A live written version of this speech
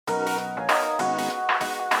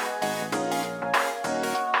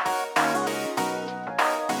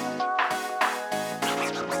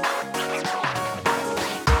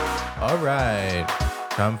right.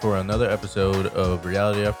 Time for another episode of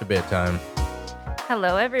Reality After Bedtime.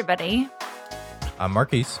 Hello, everybody. I'm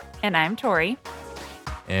Marquis. And I'm Torie.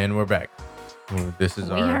 And we're back. This is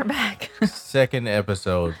We are back. second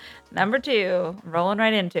episode. Number 2. Rolling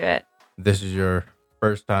right into it. This is your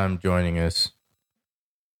first time joining us.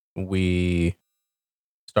 We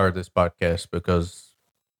started this podcast because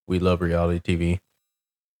we love reality TV.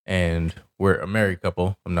 And we're a married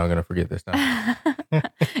couple. I'm not going to forget this time.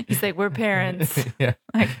 He's like, we're parents. Yeah.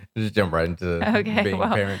 Like, just jump right into being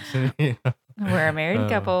parents. We're a married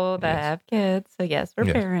couple that have kids. So, yes,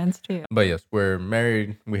 we're parents too. But yes, we're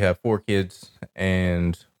married. We have 4 kids.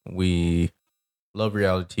 And we love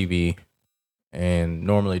reality TV. And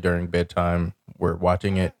normally during bedtime, we're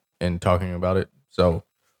watching it and talking about it. So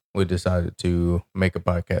we decided to make a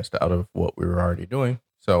podcast out of what we were already doing.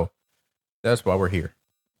 So that's why we're here.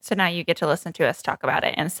 So now you get to listen to us talk about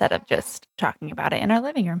it instead of just talking about it in our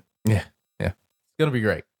living room. Yeah. It's going to be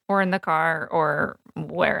great. Or in the car or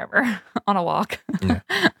wherever on a walk. Yeah.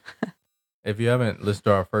 If you haven't listened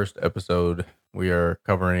to our first episode, we are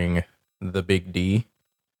covering the Big D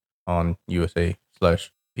on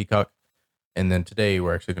USA/Peacock. And then today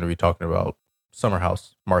we're actually going to be talking about Summer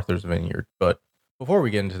House, Martha's Vineyard. But before we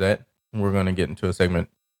get into that, we're going to get into a segment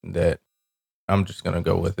that I'm just going to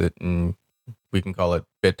go with it. And we can call it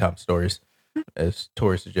Bedtime Stories, as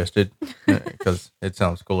Torie suggested, because it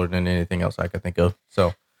sounds cooler than anything else I could think of.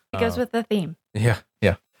 So it goes with the theme. Yeah.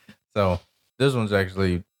 So this one's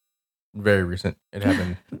actually very recent. It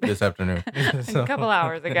happened this afternoon. A couple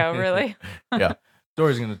hours ago, really. Yeah.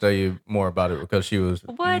 Torie's going to tell you more about it because she was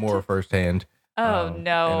more firsthand. Oh,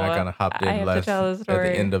 no. And I kind of hopped in last at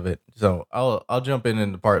the end of it. So I'll jump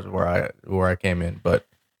in the parts where I came in, but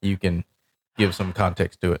you can give some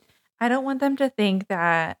context to it. I don't want them to think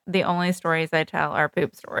that the only stories I tell are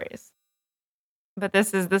poop stories. But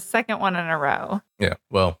this is the second one in a row. Yeah.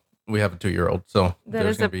 Well, we have a 2-year-old, so that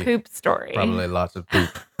is a poop story. Probably lots of poop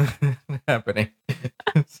happening.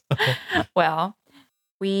 Well,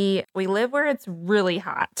 we live where it's really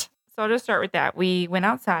hot. So I'll just start with that. We went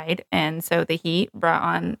outside, and so the heat brought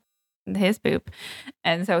on his poop.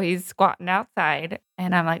 And so he's squatting outside,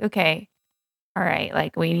 and I'm like, okay, all right,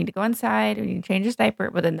 like we need to go inside. We need to change his diaper.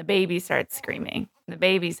 But then the baby starts screaming. The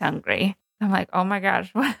baby's hungry. I'm like, oh my gosh,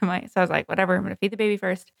 what am I? So I was like, whatever, I'm going to feed the baby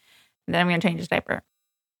first, and then I'm going to change his diaper.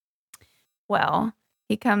 Well,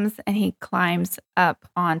 he comes and he climbs up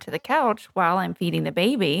onto the couch while I'm feeding the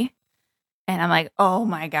baby. And I'm like, oh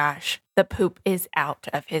my gosh, the poop is out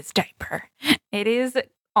of his diaper. It is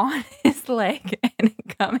on his leg and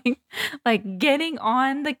coming, like getting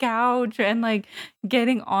on the couch and like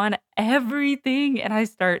getting on everything. And I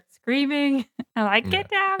start screaming. I'm like, get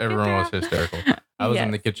down. Everyone was hysterical. I was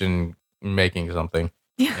in the kitchen making something.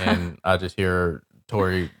 And I just hear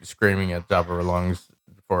Torie screaming at the top of her lungs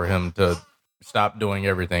for him to stop doing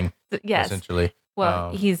everything. Yes. Essentially.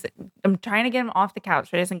 Well, I'm trying to get him off the couch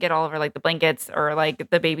so he doesn't get all over like the blankets or like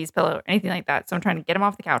the baby's pillow or anything like that. So I'm trying to get him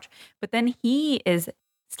off the couch. But then he is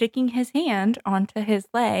sticking his hand onto his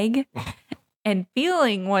leg and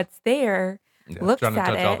feeling what's there, looks trying to at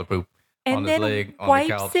touch it, all the poop and on then his leg, on wipes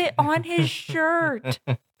the couch. it on his shirt.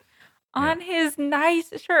 On his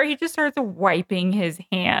nice shirt. He just starts wiping his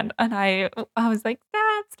hand. And I was like,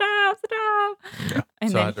 stop. Yeah.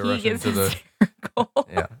 And so then I had to he rush gets into hysterical.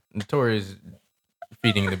 Yeah. And Torie's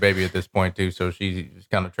feeding the baby at this point too, so she's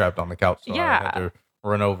kind of trapped on the couch. So I had to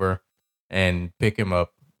run over and pick him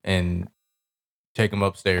up and take him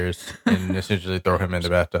upstairs and essentially throw him in the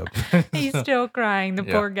bathtub. He's still crying, the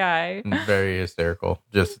poor guy. Very hysterical.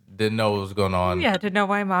 Just didn't know what was going on. Yeah, didn't know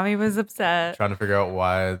why mommy was upset. Trying to figure out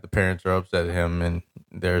why the parents are upset at him, and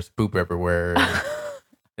there's poop everywhere.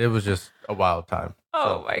 It was just a wild time.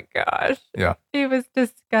 Oh my gosh. Yeah. It was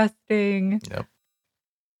disgusting. Yep.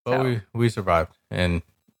 But we survived. And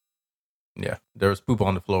yeah, there was poop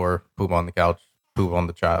on the floor, poop on the couch, poop on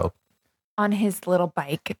the child. On his little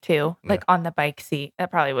bike too. Like on the bike seat. That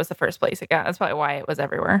probably was the first place it got. That's probably why it was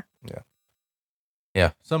everywhere.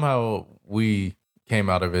 Yeah. Somehow we came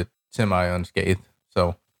out of it semi-unscathed.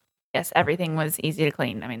 So yes, everything was easy to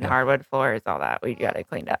clean. I mean, the hardwood floors, all that, we got it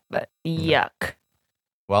cleaned up. But yuck.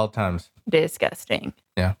 Wild times. Disgusting.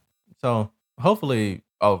 Yeah. So hopefully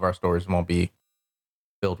all of our stories won't be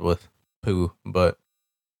filled with poo, but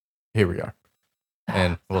here we are.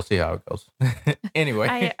 And we'll see how it goes.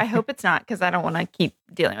 Anyway. I hope it's not, because I don't want to keep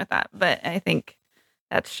dealing with that. But I think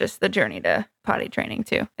that's just the journey to potty training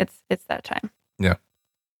too. It's that time. Yeah.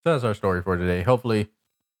 So that's our story for today. Hopefully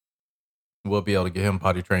we'll be able to get him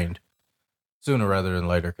potty trained sooner rather than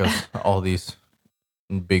later, because all these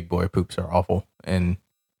big boy poops are awful and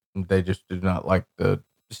they just do not like the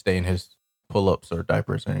stay in his pull-ups or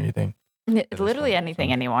diapers or anything. Literally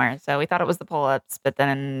anything anymore. So we thought it was the pull-ups, but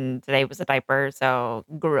then today was a diaper. So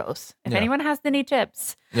gross. If anyone has any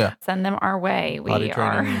tips, send them our way. Potty We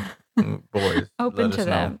are boys open to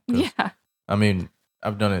them. Yeah. I mean,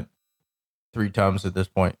 I've done it 3 times at this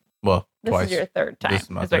point. Well, twice. This is your third time. This is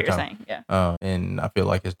what you're saying. Yeah. And I feel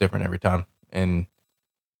like it's different every time. And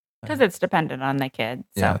because it's dependent on the kid.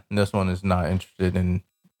 So. Yeah. And this one is not interested in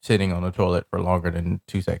sitting on the toilet for longer than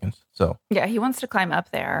 2 seconds. So yeah, he wants to climb up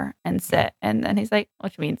there and sit, and then he's like,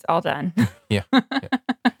 which means all done. Yeah.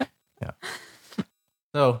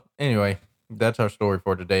 So anyway, that's our story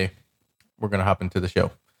for today. We're gonna hop into the show.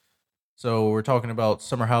 So we're talking about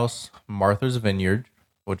Summer House, Martha's Vineyard,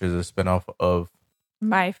 which is a spinoff of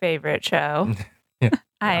my favorite show.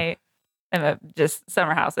 I am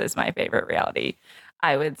Summer House is my favorite reality.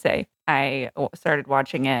 I would say I started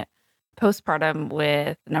watching it postpartum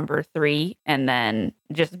with number 3 and then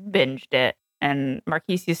just binged it. And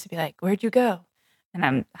Marquis used to be like, "Where'd you go?" And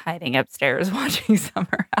I'm hiding upstairs watching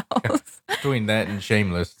Summer House. Between that and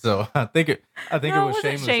Shameless. So I think it was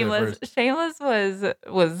Shameless. Shameless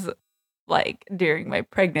was like during my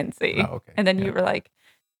pregnancy. Oh, okay. And then you were like,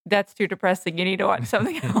 "That's too depressing. You need to watch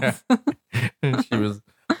something else." She was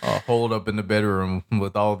holed up in the bedroom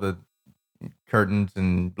with all the curtains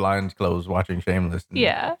and blinds closed watching Shameless.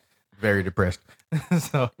 Yeah. Very depressed.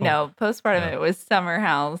 No, postpartum it was Summer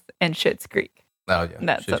House and Schitt's Creek. Oh yeah,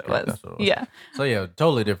 that's what it was. Yeah. So yeah,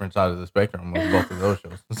 totally different side of the spectrum with both of those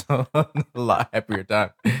shows. So a lot happier time.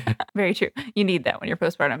 Very true. You need that when you're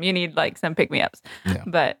postpartum. You need like some pick-me-ups. Yeah.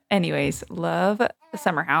 But anyways, love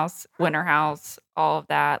Summer House, Winter House, all of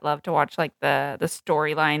that. Love to watch like the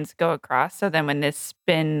storylines go across. So then when this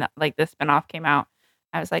spinoff came out,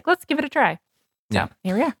 I was like, let's give it a try. So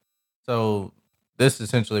here we are. So this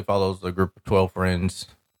essentially follows a group of 12 friends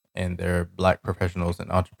and they're Black professionals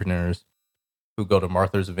and entrepreneurs who go to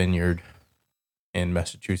Martha's Vineyard in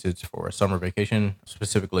Massachusetts for a summer vacation.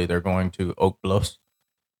 Specifically, they're going to Oak Bluffs.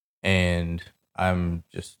 And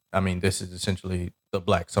this is essentially the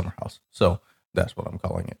Black summer house. So that's what I'm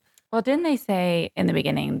calling it. Well, didn't they say in the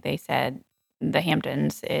beginning, they said the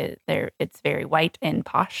Hamptons, it's very white and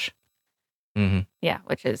posh. Mm-hmm. Yeah,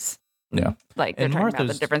 which is... Yeah. Like they're talking about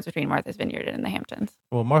the difference between Martha's Vineyard and the Hamptons.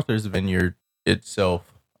 Well, Martha's Vineyard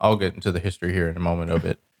itself, I'll get into the history here in a moment of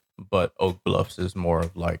it, but Oak Bluffs is more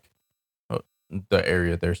of like the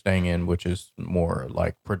area they're staying in, which is more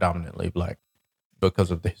like predominantly Black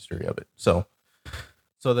because of the history of it. So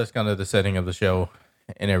that's kind of the setting of the show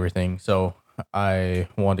and everything. So I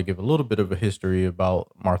wanted to give a little bit of a history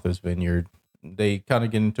about Martha's Vineyard. They kind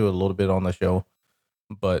of get into it a little bit on the show,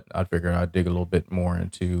 but I figured I'd dig a little bit more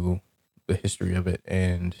into the history of it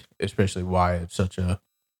and especially why it's such a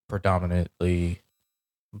predominantly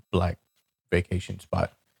Black vacation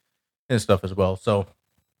spot and stuff as well. So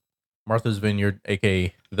Martha's Vineyard,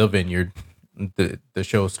 aka the Vineyard, the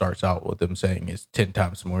show starts out with them saying it's 10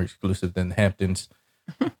 times more exclusive than the Hamptons.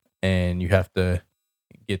 And you have to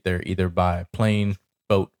get there either by plane,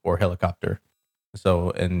 boat, or helicopter.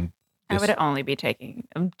 So, and I would only be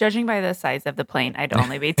judging by the size of the plane, I'd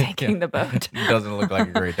only be taking the boat. It doesn't look like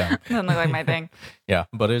a great time. Doesn't look like my thing. Yeah,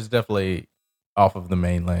 but it's definitely off of the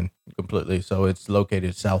mainland completely. So it's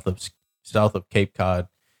located south of Cape Cod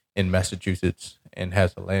in Massachusetts and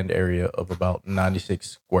has a land area of about 96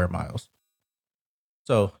 square miles.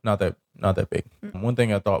 So not that big. Mm-hmm. One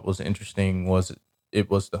thing I thought was interesting was it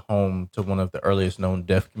was the home to one of the earliest known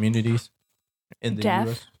deaf communities in the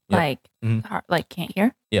U.S. Yeah. Like can't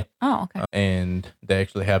hear? Yeah. Oh, okay. And they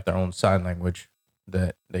actually have their own sign language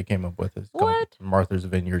that they came up with. It's called Martha's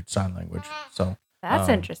Vineyard Sign Language. So that's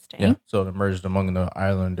interesting. Yeah. So it emerged among the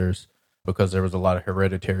islanders because there was a lot of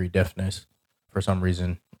hereditary deafness for some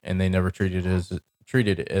reason, and they never treated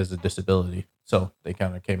it as a disability. So they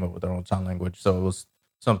kind of came up with their own sign language. So it was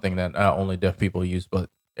something that not only deaf people used, but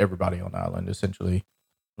everybody on the island essentially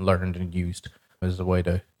learned and used as a way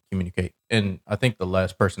to communicate. And I think the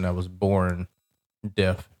last person that was born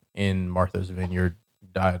deaf in Martha's Vineyard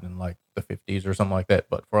died in like the 50s or something like that.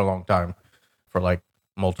 But for a long time, for like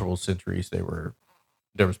multiple centuries, there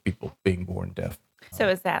was people being born deaf. So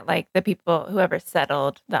is that like the people, whoever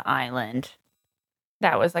settled the island,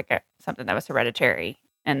 that was like something that was hereditary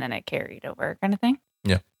and then it carried over kind of thing?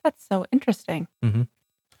 Yeah. That's so interesting. Mm-hmm.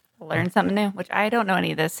 Learn something new, which I don't know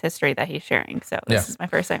any of this history that he's sharing. So this is my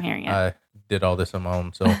first time hearing it. I did all this on my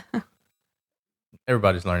own. So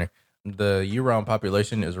everybody's learning. The year-round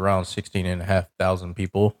population is around 16,500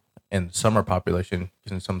 people, and the summer population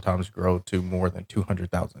can sometimes grow to more than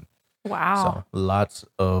 200,000. Wow. So lots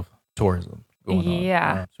of tourism going on.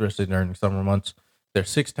 Yeah. Especially during the summer months.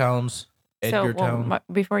 There's 6 towns So, well, Edgartown.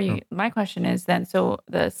 before Oh, you, my question is then, so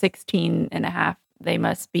the 16 and a half, they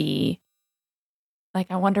must be like,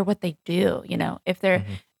 I wonder what they do, if mhm.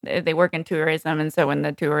 they work in tourism. And so when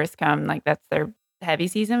the tourists come, like that's their heavy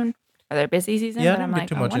season or their busy season. Yeah, I But I'm didn't get like,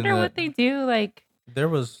 too I much into wonder that. what they do. Like, There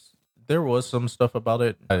was there was some stuff about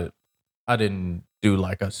it. I didn't do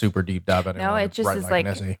like a super deep dive. I didn't no, want it to just write is like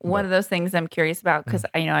an like essay, one but of those things I'm curious about because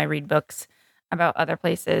mm, I read books about other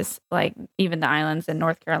places, like even the islands in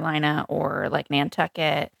North Carolina or like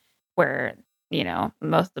Nantucket, where,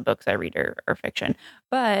 most of the books I read are fiction.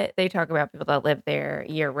 But they talk about people that live there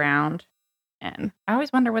year round. And I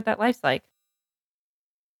always wonder what that life's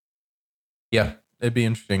yeah, it'd be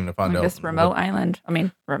interesting to find like out this remote island. I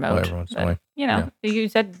mean, what remote, everyone's but doing. Yeah, you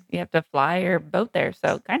said you have to fly or boat there.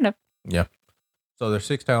 So kind of. yeah. So there's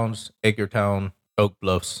 6 towns: Edgartown, Oak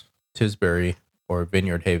Bluffs, Tisbury, or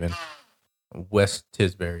Vineyard Haven, West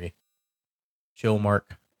Tisbury,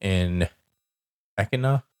 Chilmark, and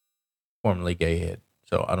Mackinac, formerly Gayhead.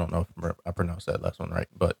 So I don't know if I pronounced that last one right,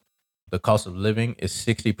 but the cost of living is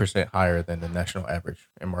 60% higher than the national average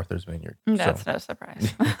in Martha's Vineyard. So, That's no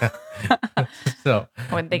surprise. so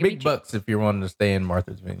I wouldn't think it'd be big cheap. bucks if you're wanting to stay in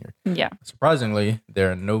Martha's Vineyard. Yeah, Surprisingly,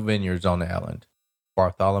 there are no vineyards on the island.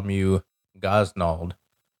 Bartholomew Gosnold,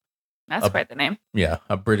 that's a quite the name.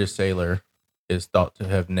 a British sailor, is thought to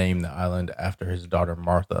have named the island after his daughter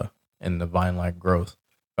Martha and the vine-like growth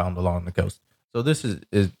found along the coast. So this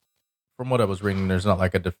is from what I was reading, there's not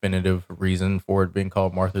like a definitive reason for it being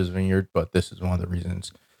called Martha's Vineyard, but this is one of the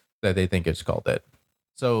reasons that they think it's called that.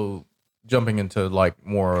 So jumping into like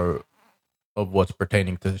more of what's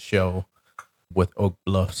pertaining to the show with Oak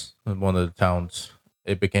Bluffs, one of the towns,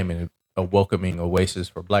 it became a welcoming oasis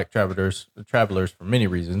for black travelers for many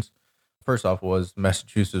reasons. First off was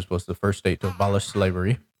Massachusetts was the first state to abolish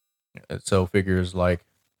slavery. And so figures like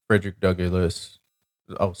Frederick Douglass,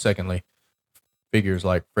 secondly, figures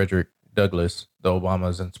like Frederick Douglass, the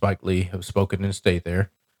Obamas, and Spike Lee have spoken and stayed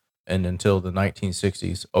there. And until the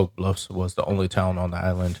 1960s, Oak Bluffs was the only town on the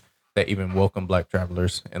island that even welcomed black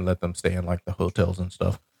travelers and let them stay in like the hotels and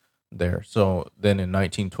stuff there. So then in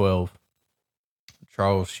 1912,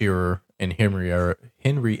 Charles Shearer and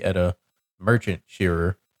Henrietta Merchant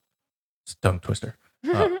Shearer, tongue twister,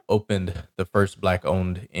 opened the first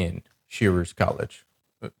black-owned inn, Shearer's Cottage,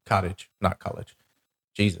 not college.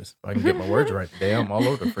 Jesus, if I can get my words right today, I'm all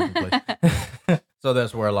over the freaking place. So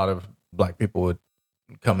that's where a lot of black people would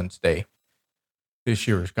come and stay. Is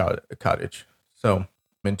Shearer's Cottage. So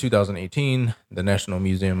in 2018, the National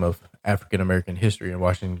Museum of African American History in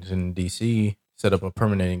Washington, D.C., set up a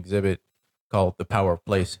permanent exhibit called The Power of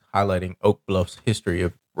Place, highlighting Oak Bluff's history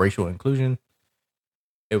of racial inclusion.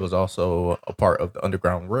 It was also a part of the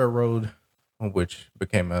Underground Railroad, which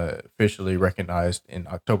became officially recognized in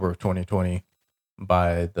October of 2020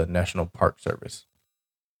 by the National Park Service.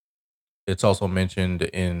 It's also mentioned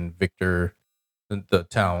in the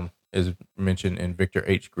town is mentioned in Victor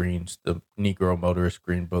H. Green's The Negro Motorist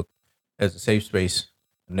Green Book as a safe space,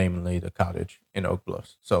 namely the cottage in Oak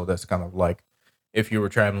Bluffs. So that's kind of like if you were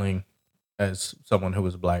traveling as someone who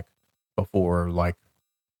was black before like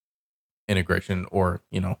integration or,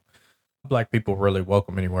 black people really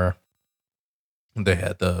welcome anywhere. They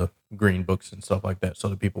had the green books and stuff like that so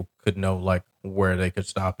that people could know like where they could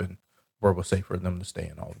stop and where was safe for them to stay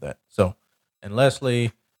and all of that. So, and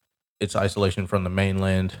lastly, its isolation from the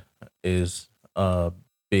mainland is a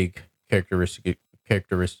big characteristic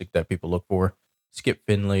that people look for. Skip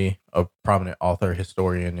Finley, a prominent author,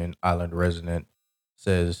 historian, and island resident,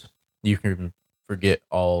 says you can forget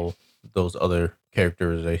all those other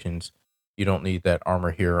characterizations. You don't need that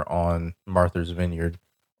armor here on Martha's Vineyard.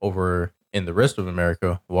 Over in the rest of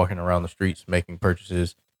America, walking around the streets making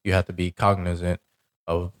purchases, you have to be cognizant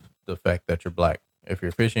of the fact that you're black. If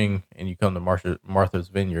you're fishing and you come to Martha's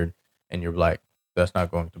Vineyard and you're black, that's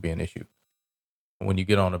not going to be an issue. When you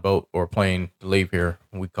get on a boat or a plane to leave here,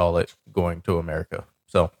 we call it going to America.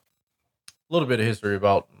 So, a little bit of history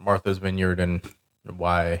about Martha's Vineyard and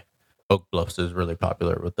why Oak Bluffs is really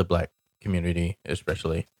popular with the black community,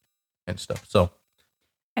 especially and stuff. So,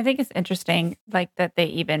 I think it's interesting, like that they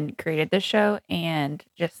even created this show and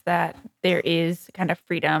just that there is kind of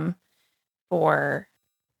freedom for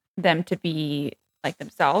them to be like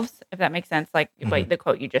themselves, if that makes sense. Like the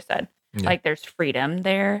quote you just said, yeah, like there's freedom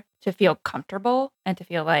there to feel comfortable and to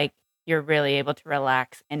feel like you're really able to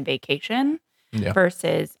relax and vacation yeah,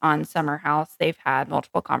 versus on Summer House, they've had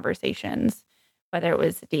multiple conversations, whether it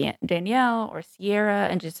was Danielle or Sierra,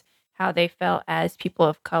 and just how they felt as people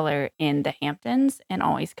of color in the Hamptons and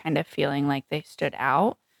always kind of feeling like they stood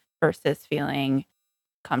out versus feeling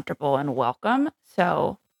comfortable and welcome.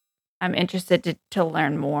 So I'm interested to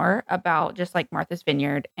learn more about just like Martha's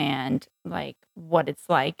Vineyard and like what it's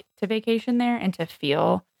like to vacation there and to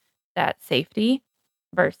feel that safety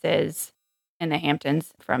versus in the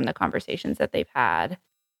Hamptons from the conversations that they've had.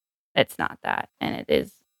 It's not that. And it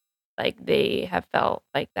is like they have felt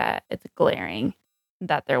like that it's glaring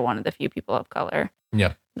that they're one of the few people of color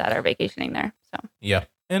Yeah. that are vacationing there. So, Yeah.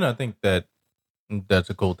 And I think that's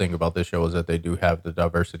a cool thing about this show is that they do have the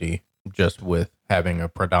diversity just with having a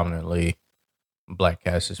predominantly black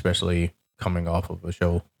cast, especially coming off of a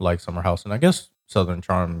show like Summer House. And I guess Southern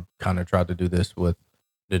Charm kind of tried to do this with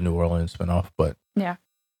the New Orleans spinoff, but yeah,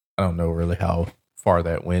 I don't know really how far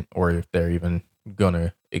that went or if they're even going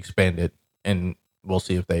to expand it. And we'll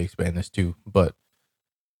see if they expand this too. But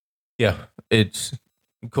yeah, it's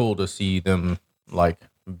cool to see them like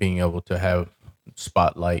being able to have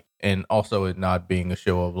spotlight and also it not being a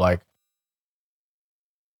show of like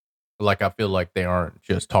I feel like they aren't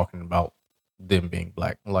just talking about them being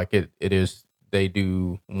black. Like it is they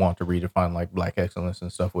do want to redefine like black excellence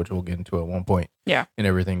and stuff, which we'll get into at one point. Yeah. And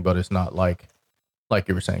everything, but it's not like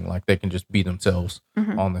you were saying, like they can just be themselves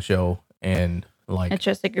on the show and like it's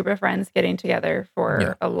just a group of friends getting together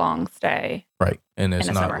for a long stay. Right. And it's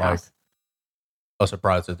not like a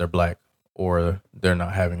surprise that they're black or they're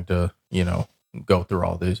not having to, go through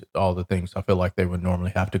all the things I feel like they would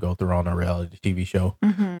normally have to go through on a reality TV show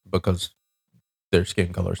because their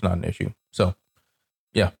skin color is not an issue. So,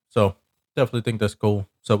 yeah. So, definitely think that's cool.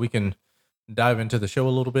 So, we can dive into the show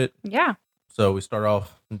a little bit. Yeah. So, we start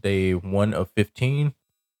off day 1 of 15.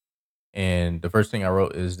 And the first thing I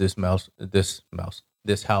wrote is this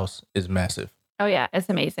house is massive. Oh, yeah. It's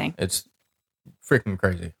amazing. It's freaking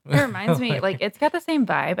crazy. It reminds me, like, it's got the same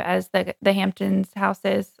vibe as the Hamptons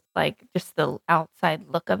houses, like, just the outside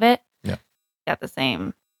look of it. Yeah. Got the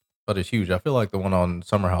same. But it's huge. I feel like the one on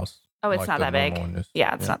Summer House. Oh, it's like not that big.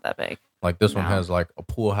 It's not that big. Like, this one has, like, a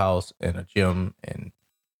pool house and a gym and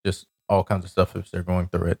just all kinds of stuff if they're going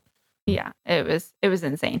through it. Yeah. It was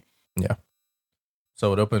insane. Yeah.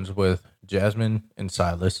 So, it opens with Jasmine and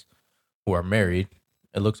Silas, who are married.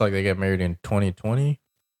 It looks like they get married in 2020.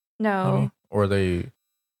 No. Or they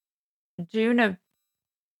June of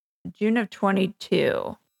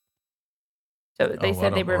 22. So they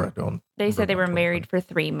said they were married for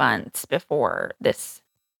 3 months before this.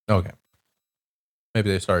 Okay.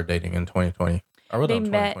 Maybe they started dating in 2020. I wrote down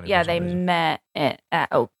 2020. Yeah, they met at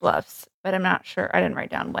Oak Bluffs, but I'm not sure. I didn't write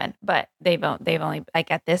down when. But they've only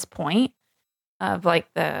like at this point of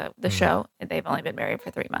like the show, they've only been married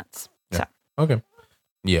for 3 months. Yeah. So okay.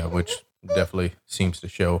 Yeah, which definitely seems to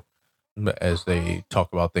show as they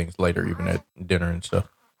talk about things later, even at dinner and stuff.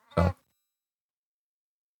 So,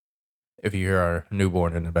 if you hear our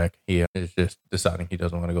newborn in the back, he is just deciding he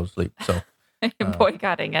doesn't want to go to sleep. So,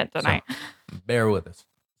 boycotting it tonight. So bear with us.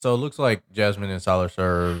 So, it looks like Jasmine and Silas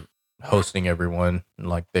are hosting everyone.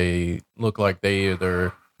 Like they look like they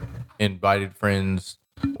either invited friends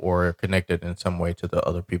or connected in some way to the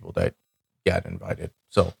other people that got invited.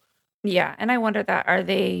 So, yeah, and I wonder that are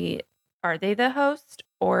they the host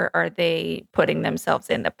or are they putting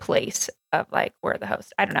themselves in the place of like we're the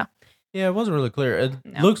host? I don't know. Yeah, it wasn't really clear. It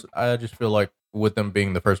looks. I just feel like with them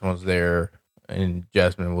being the first ones there, and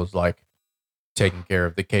Jasmine was like taking care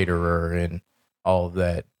of the caterer and all of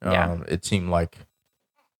that. It seemed like,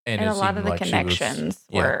 and a lot of the connections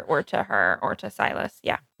were to her or to Silas.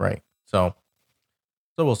 Yeah, right. So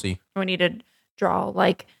we'll see. We need to draw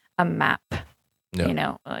like a map.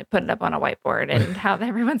 Yeah. Like put it up on a whiteboard and how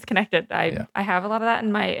everyone's connected. I have a lot of that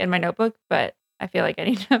in my notebook, but I feel like I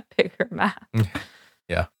need a bigger map.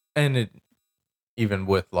 Yeah. And it, even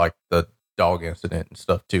with like the dog incident and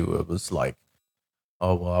stuff too, it was like,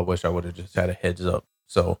 oh, well, I wish I would have just had a heads up.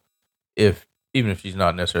 So even if she's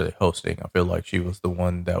not necessarily hosting, I feel like she was the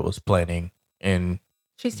one that was planning and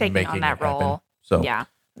she's taking on that role. So yeah.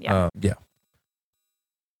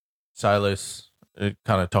 Silas, it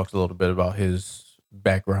kind of talks a little bit about his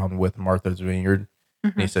background with Martha's Vineyard.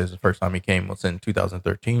 And he says the first time he came was in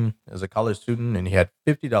 2013 as a college student, and he had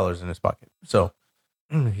 $50 in his pocket. So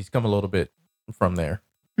he's come a little bit from there.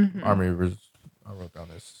 I wrote down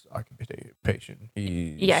his occupation.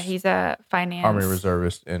 He's a finance Army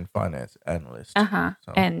reservist and finance analyst. So.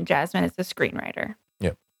 And Jasmine is a screenwriter.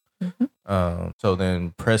 Yep. So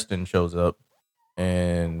then Preston shows up,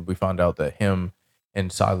 and we find out that him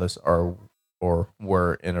and Silas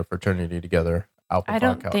were in a fraternity together. I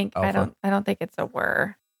don't think it's a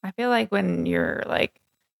were. I feel like when you're like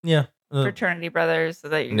fraternity brothers, that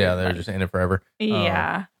they're just in it forever.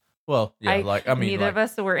 Yeah. Well, yeah, I mean, neither of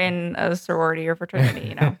us were in a sorority or fraternity,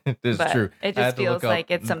 you know. this is true. It just feels like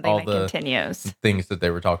it's something that continues. Things that they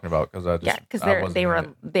were talking about because because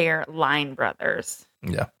they're line brothers.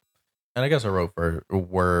 Yeah, and I guess I wrote for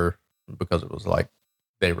were because it was like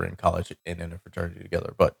they were in college and in a fraternity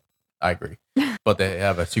together. But I agree. But they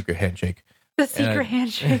have a secret handshake. The secret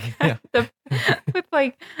handshake. Yeah. With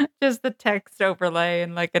like just the text overlay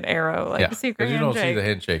and like an arrow, like secret handshake. You don't see the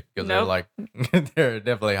handshake because they're like they're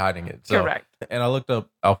definitely hiding it. So, correct. And I looked up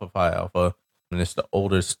Alpha Phi Alpha, and it's the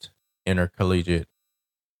oldest intercollegiate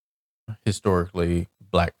historically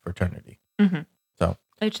Black fraternity. Mm-hmm. So,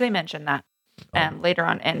 which they mentioned that later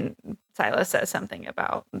on, and Silas says something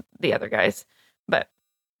about the other guys, but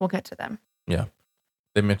we'll get to them. Yeah,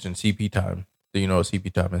 they mentioned CP time. Do you know what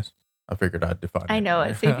CP time is? I figured I'd define it. I know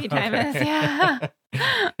what CP time is. Yeah,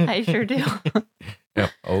 I sure do.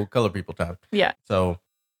 Yep, old color people time. Yeah. So,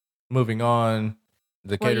 moving on,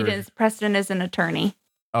 Preston is an attorney.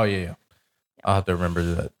 Oh yeah. I'll have to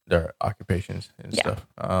remember their occupations and stuff.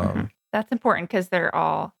 That's important because they're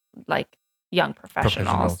all like young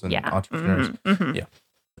professionals and entrepreneurs. Mm-hmm. Yeah.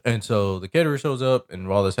 And so the caterer shows up, and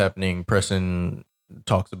while this is happening, Preston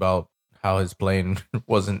talks about how his plane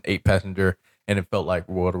was an 8-passenger. And it felt like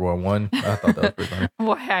World War I. I thought that was pretty funny.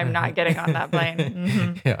 Why I'm not getting on that plane.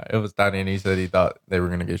 Mm-hmm. Yeah, it was tiny, and he said he thought they were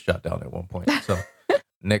going to get shot down at one point. So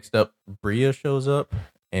next up, Bria shows up,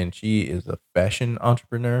 and she is a fashion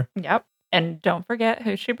entrepreneur. Yep. And don't forget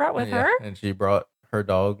who she brought with her. And she brought her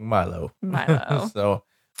dog, Milo. So,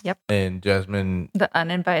 yep. And Jasmine, the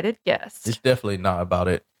uninvited guest. It's definitely not about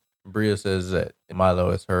it. Bria says that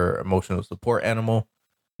Milo is her emotional support animal.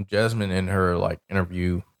 Jasmine, in her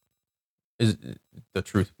interview, is the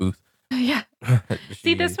truth booth. Yeah.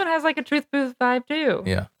 See, this one has like a truth booth vibe too.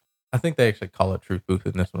 Yeah. I think they actually call it truth booth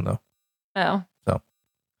in this one though. Oh. So.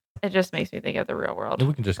 It just makes me think of the real world.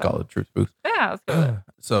 We can just call it truth booth. Yeah, let's go.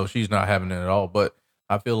 So she's not having it at all. But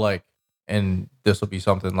I feel like, and this will be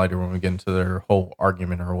something later when we get into their whole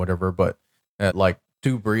argument or whatever, but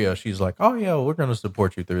to Bria, she's like, oh yeah, we're going to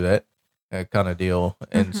support you through that kind of deal.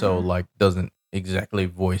 And so doesn't exactly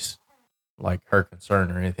voice her concern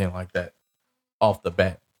or anything like that off the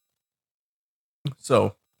bat.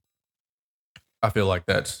 So I feel like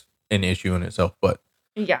that's an issue in itself, but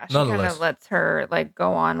yeah, she kind of lets her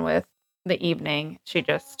go on with the evening. She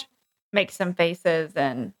just makes some faces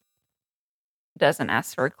and doesn't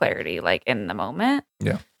ask for clarity in the moment.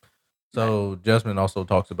 Yeah. So Jasmine also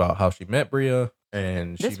talks about how she met Bria,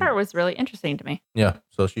 and this part was really interesting to me. Yeah.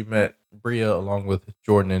 So she met Bria along with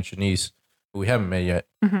Jordan and Shanice, who we haven't met yet,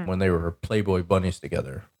 when they were Playboy Bunnies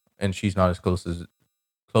together. And she's not as close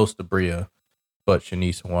to Bria, but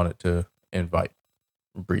Shanice wanted to invite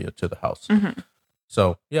Bria to the house.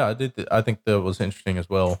 So yeah, I think that was interesting as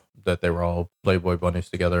well that they were all Playboy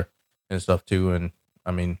Bunnies together and stuff too. And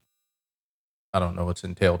I mean, I don't know what's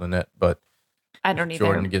entailed in that, but I don't either.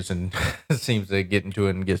 Jordan seems to get into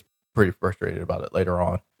it and gets pretty frustrated about it later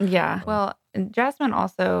on. Yeah. Well, Jasmine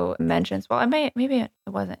also mentions, maybe it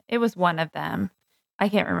wasn't. It was one of them. I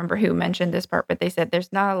can't remember who mentioned this part, but they said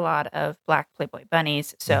there's not a lot of Black Playboy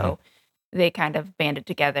Bunnies, so they kind of banded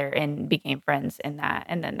together and became friends in that,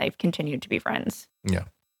 and then they've continued to be friends. Yeah.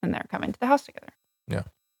 And they're coming to the house together. Yeah.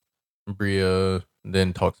 Bria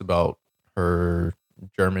then talks about her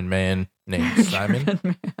German man named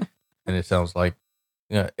Simon. And it sounds like,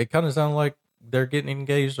 it kind of sounds like they're getting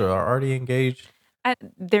engaged or are already engaged.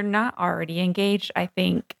 They're not already engaged. I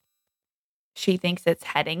think she thinks it's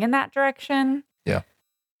heading in that direction. Yeah.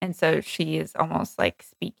 And so she is almost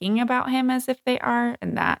speaking about him as if they are,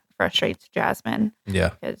 and that frustrates Jasmine.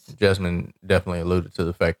 Yeah. Jasmine definitely alluded to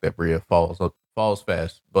the fact that Bria falls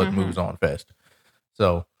fast, but moves on fast.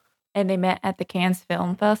 So. And they met at the Cannes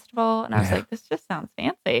Film Festival, and I was like, this just sounds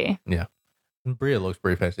fancy. Yeah. And Bria looks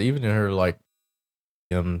pretty fancy. Even in her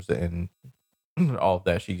hymns and all of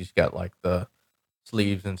that, she just got the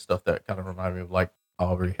sleeves and stuff that kind of remind me of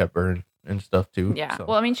Audrey Hepburn and stuff too. Yeah. So.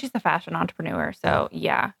 Well, I mean, she's a fashion entrepreneur, so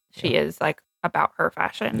she is about her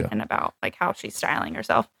fashion and about how she's styling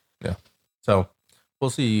herself. Yeah. So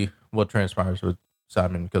we'll see what transpires with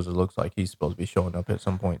Simon, because it looks like he's supposed to be showing up at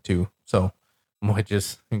some point too. So which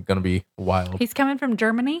is gonna be wild. He's coming from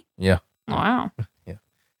Germany? Yeah. Wow. Yeah.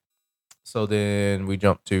 So then we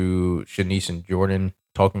jump to Shanice and Jordan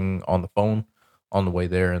talking on the phone on the way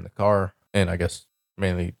there in the car. And I guess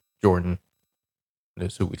mainly Jordan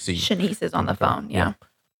is who we see. Shanice is on the phone, yeah.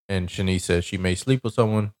 And Shanice says she may sleep with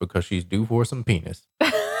someone because she's due for some penis.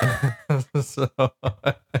 So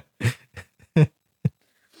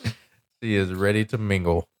she is ready to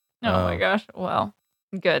mingle. Oh my gosh. Well,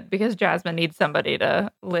 good, because Jasmine needs somebody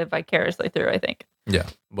to live vicariously through, I think. Yeah.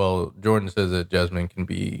 Well, Jordan says that Jasmine can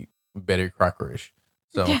be Betty Crocker-ish.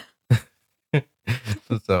 So,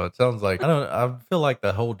 so it sounds like I feel like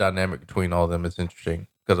the whole dynamic between all of them is interesting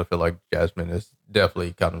because I feel like Jasmine is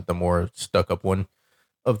definitely kind of the more stuck up one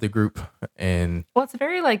of the group. And Well, it's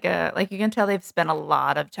very like you can tell they've spent a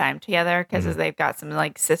lot of time together because they've got some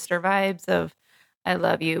like sister vibes of I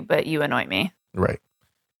love you, but you annoy me. right.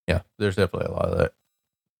 Yeah, there's definitely a lot of that.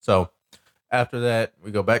 So after that,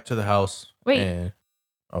 we go back to the house. Wait. And,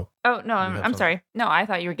 oh no, I'm sorry. No, I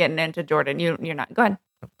thought you were getting into Jordan. You're not. Go ahead.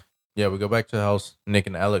 Yeah, we go back to the house. Nick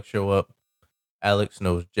and Alex show up. Alex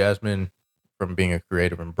knows Jasmine from being a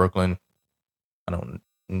creative in Brooklyn.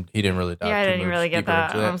 He didn't really dive Yeah, I too didn't much really get deeper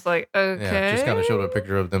that. into I was like, okay. Yeah, just kind of showed a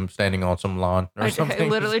picture of them standing on some lawn or something. I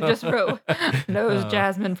literally just wrote, knows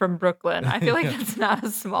Jasmine from Brooklyn. I feel like that's not a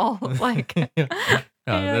small, like.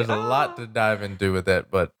 There's a lot to dive into with that,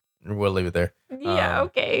 but we'll leave it there. Yeah,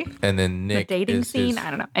 okay. And then Nick. The dating scene? I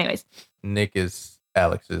don't know. Anyways. Nick is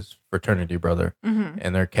Alex's fraternity brother,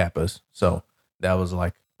 and they're Kappas. So that was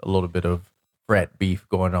like a little bit of frat beef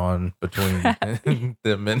going on between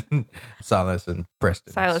them and Silas and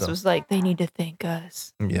Preston. Silas was like, they need to thank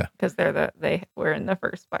us. Yeah. Because they were in the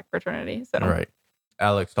first black fraternity. So. Right.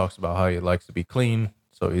 Alex talks about how he likes to be clean.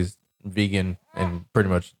 So he's vegan and pretty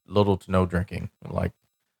much little to no drinking. Like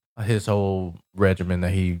his whole regimen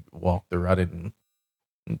that he walked through, I didn't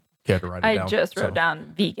care to write it down. I just wrote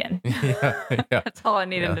down vegan. Yeah. That's all I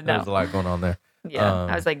needed to know. There's a lot going on there. Yeah.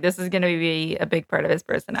 I was like, this is going to be a big part of his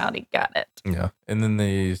personality. Got it. Yeah. And then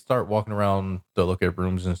they start walking around to look at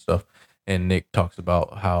rooms and stuff. And Nick talks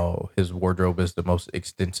about how his wardrobe is the most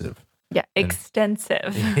extensive. Yeah.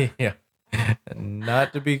 Extensive. Yeah.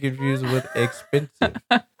 Not to be confused with expensive.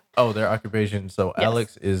 Oh, their occupation. So yes.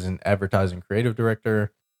 Alex is an advertising creative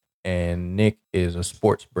director and Nick is a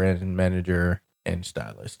sports brand manager and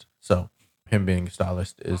stylist. So him being a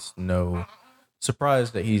stylist is no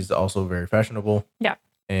surprise that he's also very fashionable. Yeah.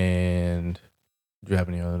 And do you have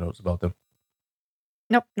any other notes about them?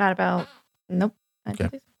 Nope. Not about. Nope. Okay.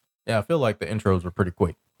 Yeah, I feel like the intros were pretty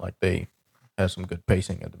quick. Like they had some good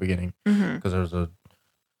pacing at the beginning because there was a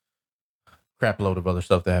crap load of other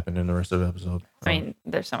stuff that happened in the rest of the episode. I mean,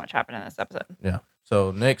 there's so much happening in this episode. Yeah.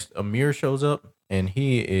 So next, Amir shows up and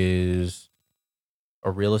he is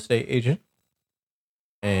a real estate agent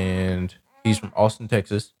and he's from Austin,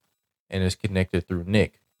 Texas and is connected through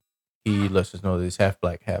Nick. He lets us know that he's half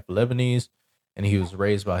black, half Lebanese and he was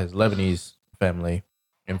raised by his Lebanese family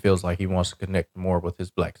and feels like he wants to connect more with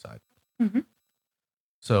his black side.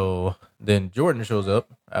 So then Jordan shows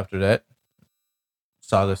up after that.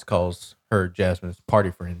 Silas calls her Jasmine's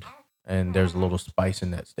party friend, and there's a little spice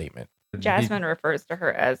in that statement. Jasmine refers to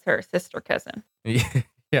her as her sister cousin.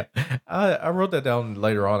 Yeah. I wrote that down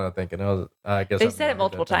later on, I think, and I guess they said it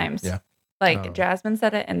multiple times. Yeah. Like Jasmine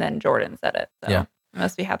said it, and then Jordan said it. So yeah. It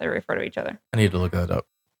must be how they refer to each other. I need to look that up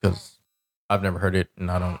because I've never heard it,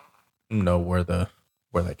 and I don't know where that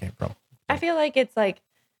came from. I feel like it's like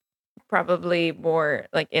probably more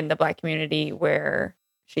like in the black community where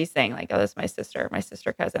she's saying like, oh, this is my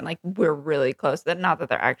sister cousin. Like we're really close. Not that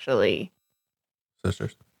they're actually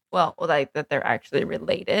sisters. Well, like that they're actually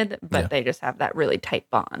related, but they just have that really tight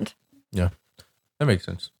bond. Yeah, that makes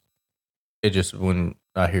sense. It just, when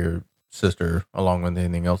I hear sister along with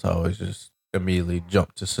anything else, I always just immediately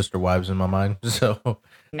jump to sister wives in my mind. So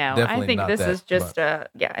no, I think this is just I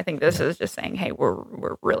think this is just saying, hey,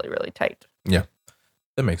 we're really, really tight. Yeah,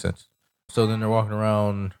 that makes sense. So then they're walking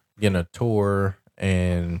around getting a tour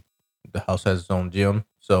and the house has its own gym.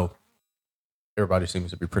 So everybody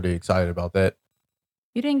seems to be pretty excited about that.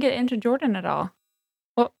 You didn't get into Jordan at all.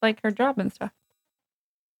 Well, like her job and stuff.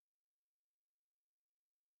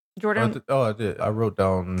 Jordan. I did. I wrote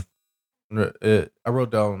down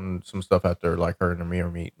some stuff after like her and Amir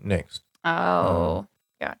meet next. Oh,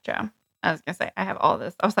 gotcha. I was gonna say I have all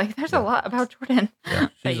this. I was like, there's a lot about Jordan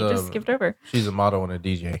that you just skipped over. She's a model and a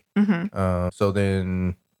DJ. So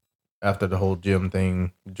then after the whole gym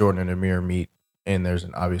thing, Jordan and Amir meet, and there's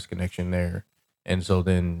an obvious connection there. And so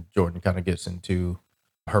then Jordan kind of gets into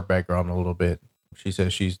her background a little bit. She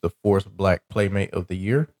says she's the 4th Black Playmate of the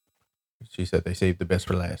year. She said they saved the best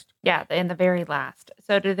for last. Yeah, in the very last.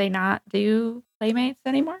 So do they not do Playmates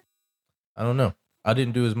anymore? I don't know. I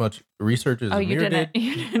didn't do as much research as Amir did.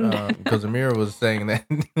 You didn't. Because Amir was saying that.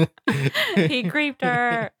 He creeped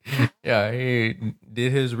her. Yeah, he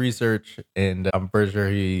did his research, and I'm pretty sure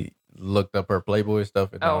he looked up her Playboy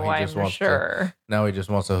stuff. And now he just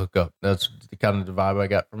wants to hook up. That's the kind of the vibe I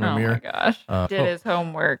got from Amir. Oh my gosh. Did his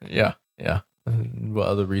homework. Yeah. What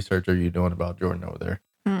other research are you doing about Jordan over there,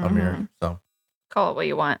 Amir? So call it what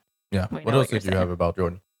you want. Yeah. What else did you have about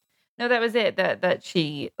Jordan? No, that was it. That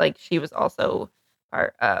she was also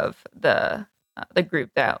part of the group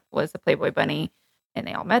that was the Playboy Bunny, and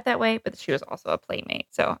they all met that way. But she was also a playmate.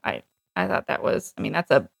 So I thought that was. I mean, that's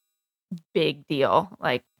a big deal.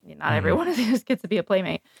 Like, not every one of these gets to be a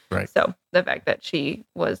playmate. Right. So the fact that she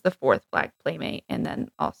was the fourth Black playmate and then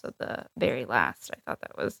also the very last, I thought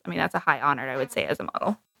that was. I mean, that's a high honor, I would say, as a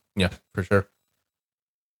model. Yeah, for sure.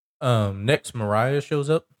 Next, Mariah shows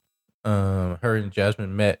up. Her and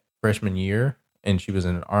Jasmine met freshman year, and she was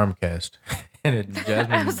in an arm cast. And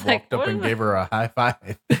Jasmine walked up and gave her a high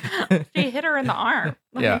five. She hit her in the arm.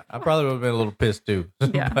 Yeah, I probably would have been a little pissed too.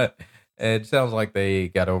 Yeah. But it sounds like they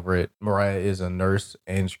got over it. Mariah is a nurse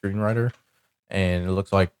and screenwriter, and it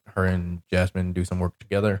looks like her and Jasmine do some work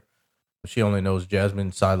together. She only knows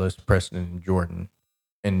Jasmine, Silas, Preston, and Jordan,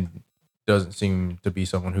 and doesn't seem to be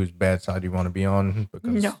someone whose bad side you want to be on,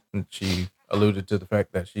 because she alluded to the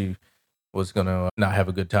fact that she was going to not have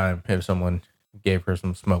a good time if someone gave her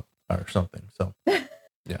some smoke or something. So,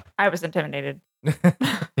 yeah. I was intimidated.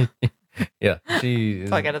 Yeah.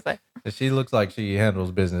 That's all I got to say. She looks like she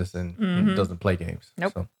handles business and doesn't play games.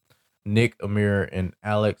 Nope. So, Nick, Amir, and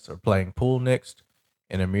Alex are playing pool next,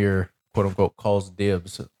 and Amir, quote unquote, calls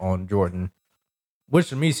dibs on Jordan, which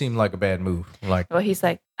to me seemed like a bad move. Like, well, he's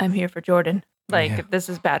like, I'm here for Jordan. Like, if this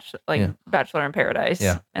is Bachelor in Paradise.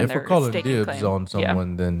 Yeah. And if we're calling dibs on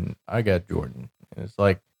someone, then I got Jordan. And it's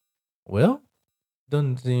like, well,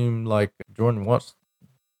 doesn't seem like Jordan wants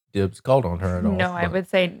dibs called on her at all. No, I would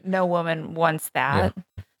say no woman wants that.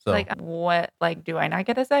 Yeah. So, like, what? Like, do I not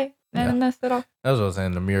get a say in this at all? That's what I was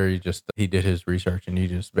saying. Amir, he did his research and he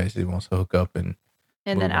just basically wants to hook up and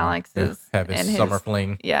then Alex is have his summer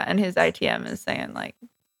fling. Yeah, and his ITM is saying like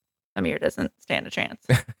Amir doesn't stand a chance.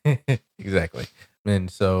 Exactly. And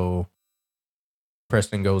so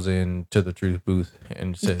Preston goes into the truth booth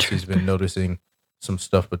and says he's been noticing some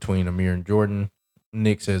stuff between Amir and Jordan.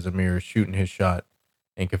 Nick says Amir is shooting his shot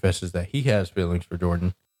and confesses that he has feelings for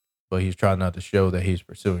Jordan, but he's trying not to show that he's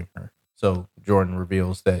pursuing her. So Jordan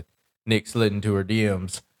reveals that Nick slid into her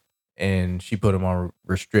DMs and she put him on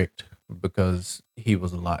restrict because he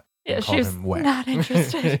was a lot. Yeah, she's not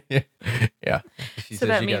interested. Yeah. She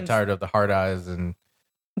said she got tired of the hard eyes and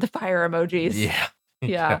the fire emojis.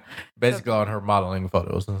 Yeah. Basically on her modeling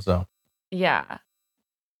photos and so. Yeah.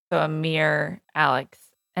 So Amir, Alex,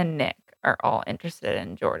 and Nick are all interested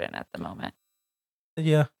in Jordan at the moment.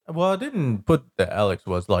 Yeah. Well, I didn't put that Alex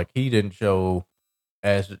was like, he didn't show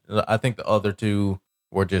as, I think the other two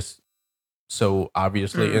were just so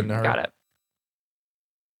obviously into her. Got it.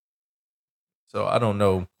 So I don't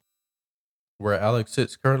know where Alex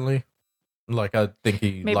sits currently. Like, I think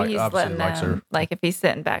he maybe he's obviously likes her. Like, if he's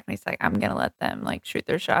sitting back and he's like, I'm going to let them like shoot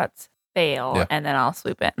their shots, fail, and then I'll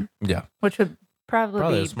swoop in. Yeah. Which would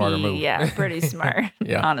probably a smarter move. Yeah, pretty smart.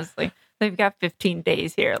 Yeah. Honestly. They've got 15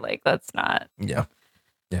 days here. Like, let's not. Yeah.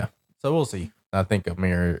 Yeah. So we'll see. I think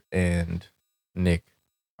Amir and Nick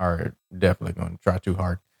are definitely going to try too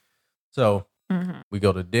hard. So we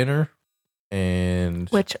go to dinner and...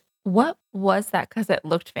 What was that? Because it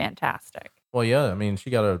looked fantastic. Well, yeah. I mean,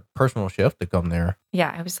 she got a personal chef to come there.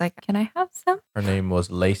 Yeah. I was like, can I have some? Her name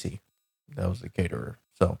was Lacey. That was the caterer.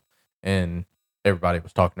 So, and everybody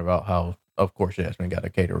was talking about how, of course, Jasmine got a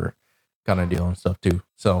caterer kind of deal and stuff too.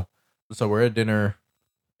 So we're at dinner.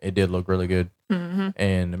 It did look really good.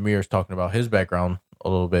 And Amir's talking about his background a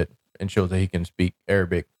little bit and shows that he can speak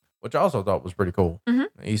Arabic, which I also thought was pretty cool.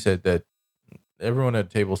 He said that everyone at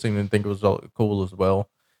the table seemed to think it was cool as well.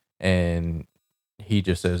 And he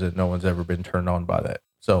just says that no one's ever been turned on by that.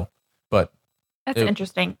 So, but that's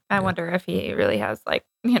interesting. I wonder if he really has like,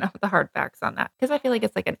 the hard facts on that. Because I feel like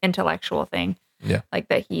it's like an intellectual thing. Yeah. Like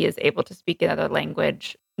that he is able to speak another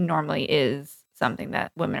language normally is something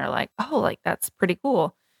that women are like, oh, like that's pretty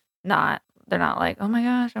cool. They're not like, oh my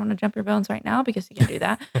gosh, I want to jump your bones right now because you can do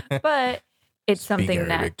that. But it's something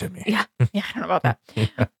Arabic to me. Yeah, I don't know about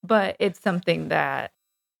that. But it's something that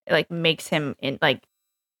like makes him in like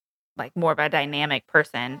more of a dynamic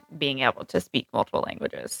person being able to speak multiple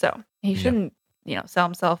languages. So he shouldn't, sell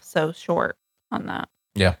himself so short on that.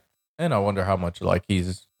 Yeah. And I wonder how much like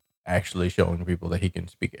he's actually showing people that he can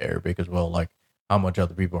speak Arabic as well. Like how much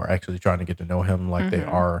other people are actually trying to get to know him like they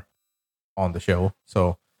are on the show.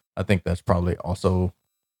 So I think that's probably also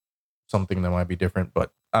something that might be different,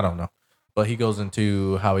 but I don't know. But he goes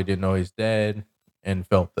into how he didn't know his dad and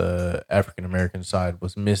felt the African-American side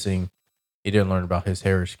was missing. He didn't learn about his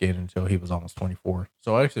hair or skin until he was almost 24.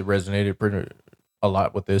 So I actually resonated a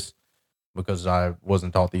lot with this because I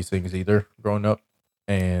wasn't taught these things either growing up.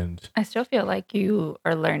 And I still feel like you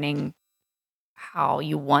are learning how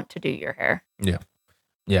you want to do your hair. Yeah.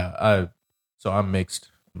 Yeah. So I'm mixed.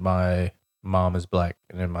 My mom is black,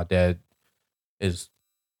 and then my dad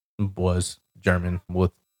was German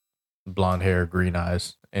with blonde hair, green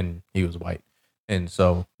eyes, and he was white. And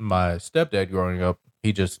so my stepdad growing up,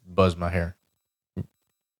 he just buzzed my hair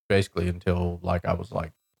basically until like I was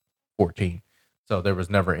like 14. So there was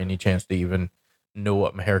never any chance to even know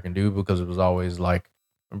what my hair can do because it was always like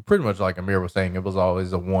pretty much like Amir was saying, it was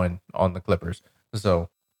always a one on the clippers. So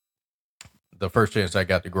the first chance I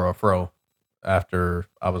got to grow a fro after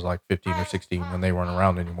I was like 15 or 16 when they weren't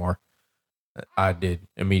around anymore, I did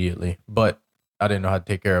immediately, but I didn't know how to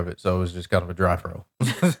take care of it. So it was just kind of a dry fro.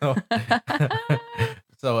 so,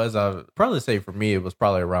 so as I would probably say for me, it was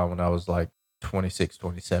probably around when I was like 26,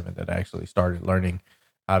 27 that I actually started learning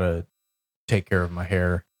how to take care of my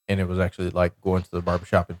hair. And it was actually like going to the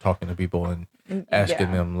barbershop and talking to people and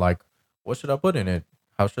asking them like, what should I put in it?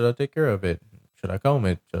 How should I take care of it? Should I comb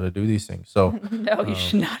it? Should I do these things? So no, you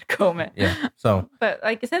should not comb it. Yeah. So, but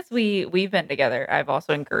like since we've been together, I've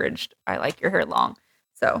also encouraged. I like your hair long,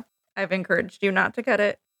 so I've encouraged you not to cut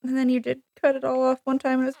it, and then you did cut it all off one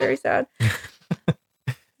time. It was very sad.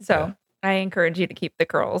 So I encourage you to keep the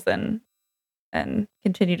curls and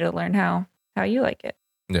continue to learn how you like it.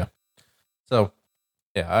 Yeah. So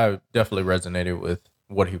yeah, I definitely resonated with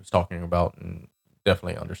what he was talking about and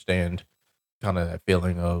definitely understand kind of that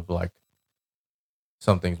feeling of like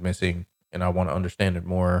something's missing and I want to understand it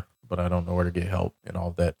more, but I don't know where to get help and all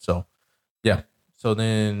of that. So yeah. So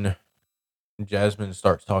then Jasmine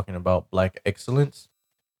starts talking about Black excellence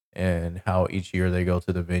and how each year they go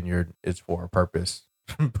to the vineyard is for a purpose.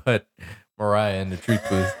 But Mariah in the truth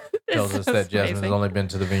booth tells us that Jasmine has only been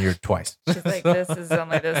to the vineyard twice. She's like, this is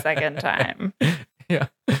only the second time. Yeah.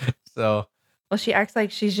 So well, she acts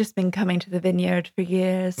like she's just been coming to the vineyard for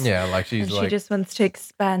years. Yeah, like she just wants to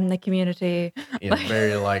expand the community. Yeah,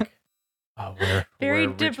 very like, oh, very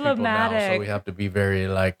we're diplomatic. Now, so we have to be very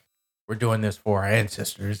like, we're doing this for our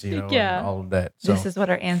ancestors, you know, and all of that. So this is what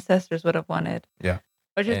our ancestors would have wanted. Yeah.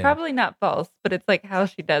 Which is probably not false, but it's like how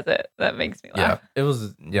she does it that makes me laugh. It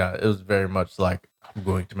was very much like, I'm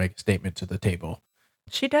going to make a statement to the table.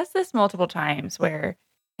 She does this multiple times where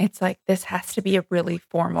it's like, this has to be a really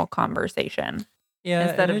formal conversation. Yeah.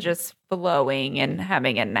 Instead of just flowing and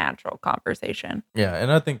having a natural conversation. Yeah.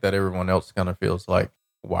 And I think that everyone else kind of feels like,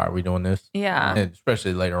 why are we doing this? Yeah. And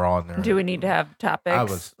especially later on. Do we need to have topics? I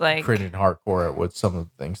was like cringing hardcore with some of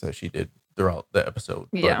the things that she did throughout the episode.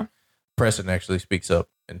 Yeah. But Preston actually speaks up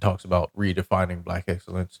and talks about redefining Black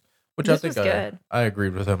excellence, which I think I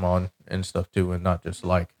agreed with him on and stuff too. And not just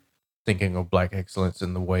like thinking of Black excellence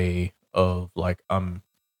in the way of like, I'm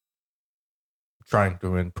trying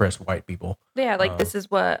to impress white people. Yeah, like this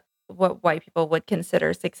is what white people would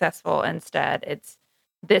consider successful. Instead,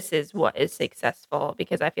 this is what is successful,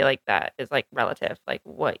 because I feel like that is like relative, like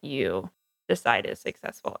what you decide is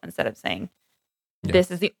successful, instead of saying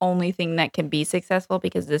this is the only thing that can be successful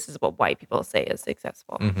because this is what white people say is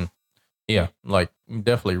successful. Mm-hmm. Yeah, like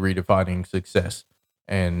definitely redefining success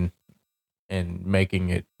and making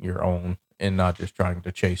it your own and not just trying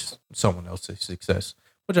to chase someone else's success,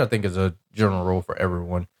 which I think is a general rule for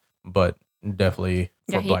everyone, but definitely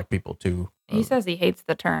for Black people too. He says he hates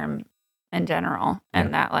the term in general,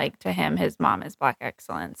 and that like to him, his mom is Black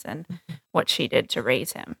excellence and what she did to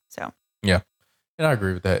raise him. So yeah, and I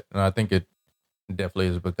agree with that, and I think it definitely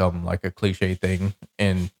has become like a cliche thing,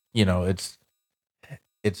 and you know,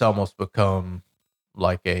 it's almost become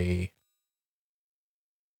like a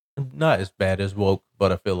not as bad as woke,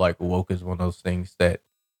 but I feel like woke is one of those things that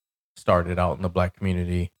started out in the Black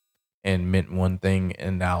community and meant one thing,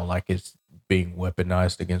 and now like it's being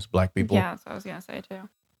weaponized against Black people. Yeah, that's what I was gonna say too.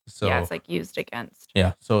 So yeah, it's like used against.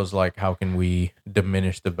 Yeah, so it's like, how can we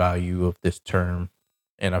diminish the value of this term?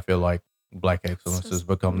 And I feel like Black excellence has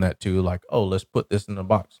become that too. Like, oh, let's put this in a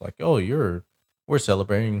box. Like, oh, we're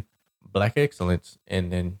celebrating Black excellence,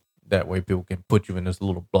 and then that way people can put you in this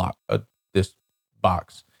little this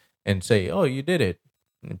box, and say, oh, you did it,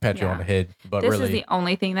 and pat you on the head. But this really, is the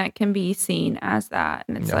only thing that can be seen as that.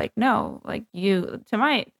 And it's like, no, like in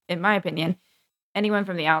my opinion, anyone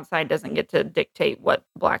from the outside doesn't get to dictate what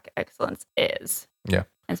Black excellence is. Yeah.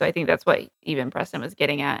 And so I think that's what even Preston was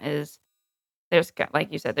getting at is there's,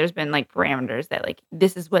 like you said, there's been like parameters that like,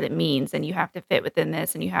 this is what it means. And you have to fit within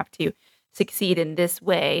this, and you have to succeed in this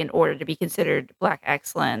way in order to be considered Black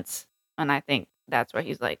excellence. And I think that's why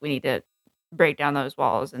he's like, we need to break down those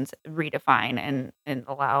walls and redefine and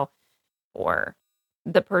allow for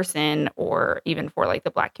the person, or even for like the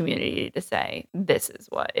Black community, to say, this is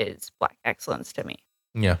what is Black excellence to me.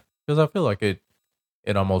 Yeah. Because I feel like it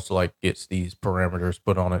almost like gets these parameters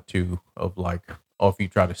put on it too, of like, oh, if you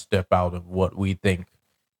try to step out of what we think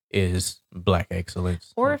is Black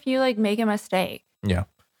excellence. Or if you like make a mistake. Yeah.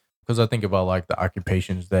 Because I think about like the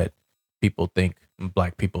occupations that people think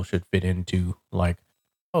Black people should fit into, like,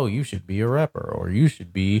 oh, you should be a rapper, or you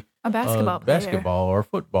should be A basketball player. or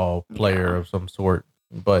football player of some sort.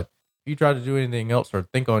 But if you try to do anything else or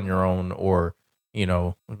think on your own, or, you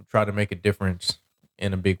know, try to make a difference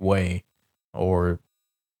in a big way, or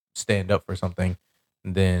stand up for something,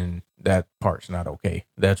 then that part's not okay.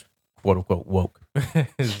 That's quote unquote woke,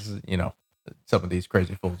 you know, some of these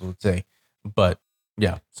crazy fools would say. But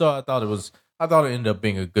yeah, so I thought it ended up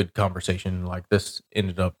being a good conversation. Like, this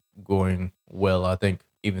ended up going well, I think,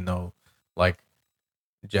 even though, like,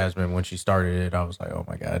 Jasmine, when she started it, I was like, oh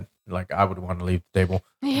my God, like, I would want to leave the table.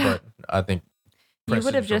 Yeah. But I think you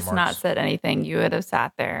would have just not said anything. You would have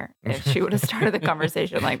sat there if she would have started the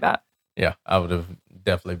conversation like that. Yeah, I would have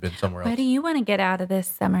definitely been somewhere else. What do you want to get out of this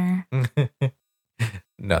summer?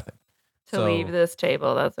 Nothing. To leave this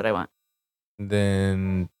table. That's what I want.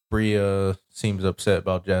 Then Bria seems upset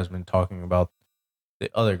about Jasmine talking about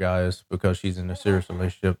the other guys because she's in a serious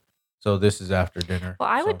relationship. So this is after dinner. Well,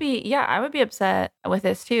 I would be upset with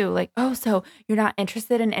this too. Like, oh, so you're not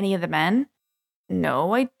interested in any of the men?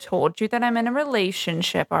 No, I told you that I'm in a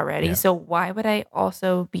relationship already. Yeah. So why would I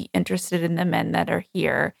also be interested in the men that are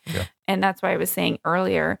here? Yeah. And that's why I was saying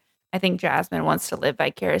earlier, I think Jasmine wants to live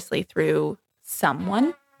vicariously through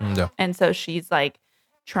someone. Yeah. And so she's like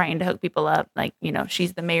trying to hook people up. Like, you know,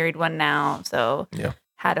 she's the married one now. So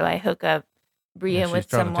how do I hook up Bria with someone? She's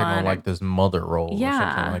trying to take on like this mother role or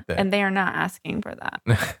something like that. And they are not asking for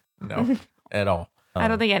that. No, at all. I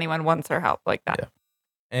don't think anyone wants her help like that. Yeah.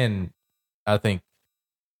 And I think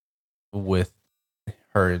with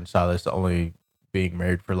her and Silas only being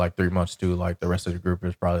married for like 3 months too, like the rest of the group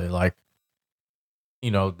is probably like, you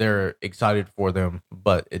know, they're excited for them,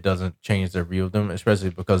 but it doesn't change their view of them, especially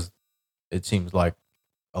because it seems like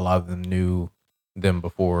a lot of them knew them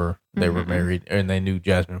before they were married, and they knew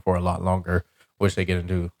Jasmine for a lot longer, which they get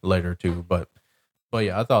into later too. But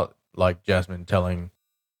yeah, I thought like Jasmine telling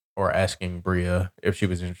or asking Bria if she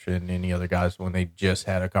was interested in any other guys when they just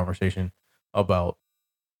had a conversation about,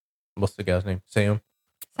 what's the guy's name? Simon.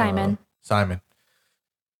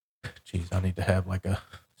 Jeez, I need to have like a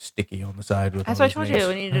sticky on the side with. That's what I told you.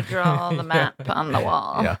 We need to draw the map on the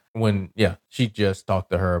wall. Yeah. She just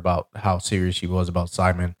talked to her about how serious she was about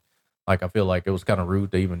Simon. Like, I feel like it was kind of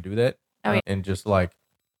rude to even do that. And just like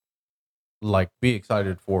be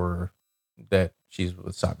excited for her that she's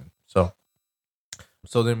with Simon.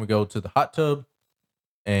 So then we go to the hot tub,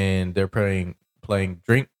 and they're playing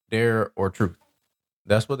Drink, Dare, or Truth.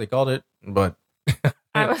 That's what they called it, but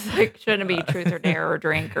I was like, shouldn't it be Truth or Dare or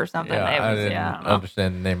Drink or something? I didn't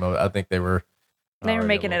understand the name of it. I think they were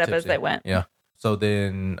making it up as they went. Yeah. So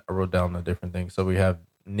then I wrote down the different things. So we have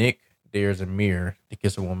Nick dares Amir to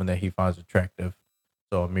kiss a woman that he finds attractive.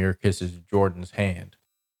 So Amir kisses Jordan's hand,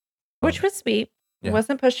 which was sweet. It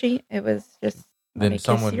wasn't pushy. It was just. Then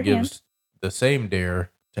someone gives the same dare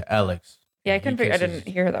to Alex. Yeah, I didn't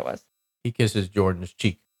hear who that was. He kisses Jordan's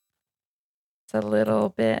cheek. It's a little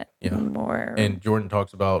bit more. And Jordan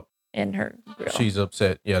talks about in her grill. She's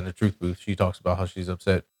upset. Yeah, in the truth booth, she talks about how she's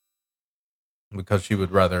upset because she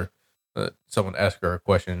would rather someone ask her a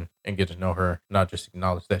question and get to know her, not just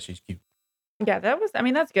acknowledge that she's cute. Yeah,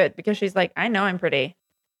 that's good, because she's like, I know I'm pretty.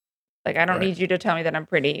 Like, I don't need you to tell me that I'm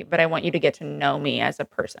pretty, but I want you to get to know me as a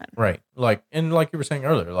person. Right. Like you were saying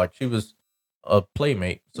earlier, like, she was a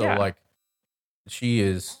playmate. So like, she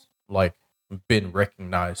is like been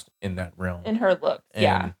recognized in that realm. In her looks.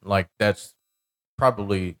 And like, that's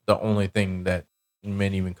probably the only thing that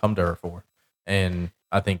men even come to her for. And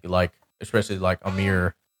I think, like, especially like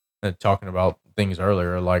Amir talking about things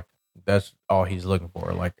earlier, like, that's all he's looking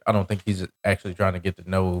for. Like, I don't think he's actually trying to get to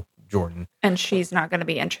know Jordan. And she's not going to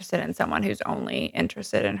be interested in someone who's only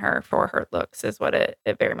interested in her for her looks, is what it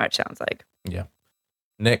very much sounds like. Yeah.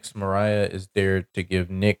 Next, Mariah is there to give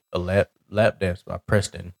Nick a lap dance by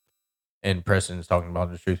Preston. And Preston is talking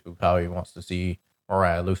about the truth of how he wants to see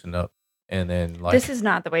Mariah loosen up. And then, like, this is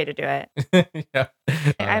not the way to do it. Yeah.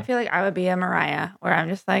 I feel like I would be a Mariah, where I'm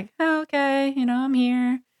just like, oh, okay, I'm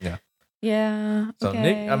here. Yeah. Yeah. So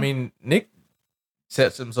okay. Nick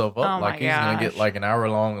sets himself up like he's going to get like an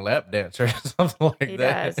hour-long lap dance or something like that. He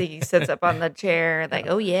does. He sits up on the chair like,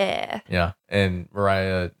 oh, yeah. Yeah. And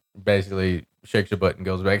Mariah basically shakes her butt and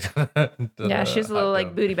goes back to she's a little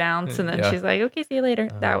like booty bounce. And then she's like, okay, see you later.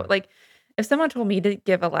 That like, if someone told me to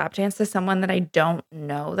give a lap dance to someone that I don't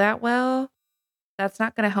know that well, that's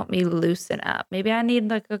not going to help me loosen up. Maybe I need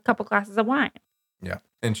like a couple glasses of wine. Yeah.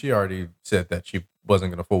 And she already said that she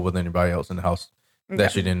wasn't going to fool with anybody else in the house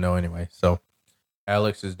that she didn't know anyway. So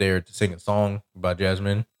Alex is there to sing a song by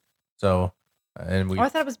Jasmine. So, and we. Oh, I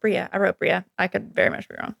thought it was Bria. I wrote Bria. I could very much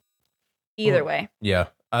be wrong. Either way. Yeah,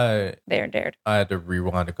 they dared. I had to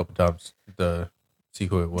rewind a couple times to see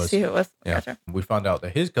who it was. See who it was. Yeah. Gotcha. We found out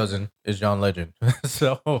that his cousin is John Legend.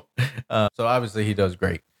 so obviously he does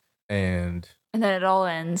great. And then it all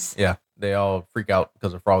ends. Yeah, they all freak out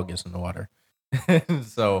because a frog gets in the water.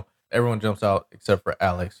 So everyone jumps out except for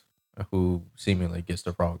Alex, who seemingly gets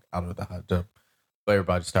the frog out of the hot tub. But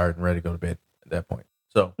everybody's tired and ready to go to bed at that point.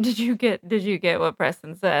 So did you get what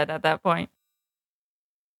Preston said at that point?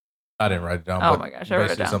 I didn't write it down. Oh my gosh, I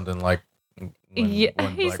wrote it down. Something like, he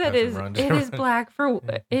said it is black for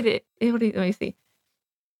it. Let me see.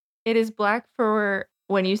 It is black for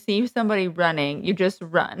when you see somebody running, you just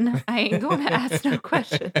run. I ain't going to ask no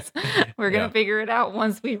questions. We're going to figure it out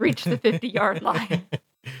once we reach the 50-yard line.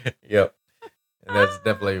 Yep. And that's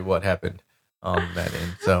definitely what happened on that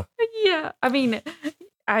end. So yeah, I mean,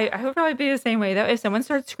 I would probably be the same way though. If someone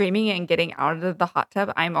starts screaming and getting out of the hot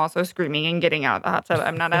tub, I'm also screaming and getting out of the hot tub.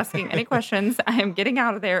 I'm not asking any questions. I am getting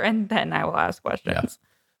out of there, and then I will ask questions.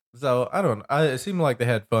 Yeah. So I don't know. It seemed like they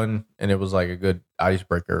had fun, and it was like a good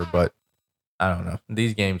icebreaker. But I don't know.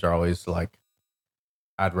 These games are always like,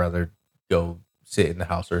 I'd rather go sit in the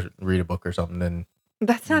house or read a book or something than.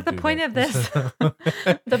 That's not the point of this.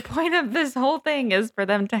 The point of this whole thing is for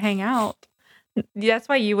them to hang out. That's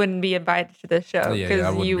why you wouldn't be invited to the show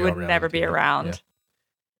because you would never be around.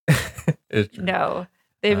 Yeah. It's true. No,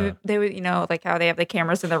 they would, like how they have the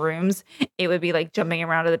cameras in the rooms. It would be like jumping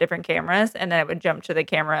around to the different cameras, and then it would jump to the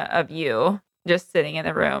camera of you just sitting in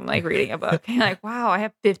the room, like reading a book. You're like, wow, I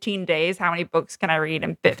have 15 days. How many books can I read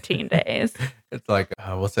in 15 days? It's like,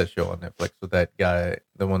 what's that show on Netflix with that guy?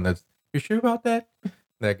 The one that's, you sure about that?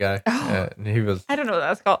 That guy. And he was. I don't know what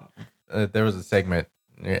that's called. There was a segment.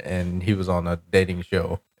 And he was on a dating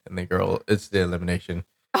show, and the girl, it's the elimination.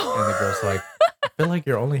 And the girl's like, I feel like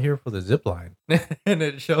you're only here for the zip line. And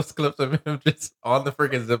it shows clips of him just on the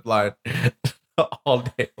freaking zip line all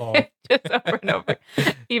day long. Just over and over.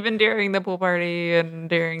 Even during the pool party and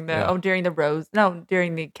during the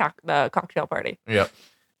during the cocktail party. Yep.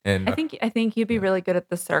 And I think you'd be really good at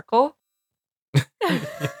the circle.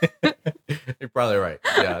 You're probably right.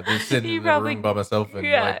 Yeah, just sitting in the room by myself and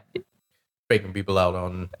like faking people out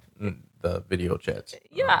on the video chats.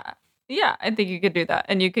 Yeah, I think you could do that,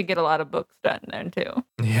 and you could get a lot of books done then too.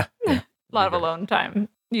 Yeah, a lot of alone time.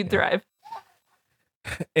 You'd thrive.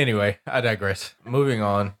 Anyway, I digress. Moving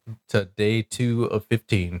on to day 2 of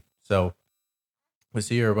 15. So we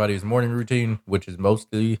see everybody's morning routine, which is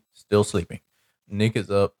mostly still sleeping. Nick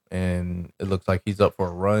is up, and it looks like he's up for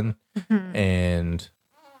a run, and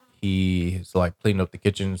he's like cleaning up the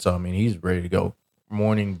kitchen. So I mean, he's ready to go.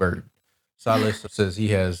 Morning bird. Silas says he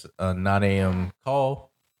has a 9 a.m. call.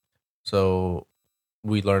 So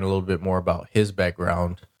we learn a little bit more about his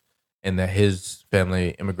background and that his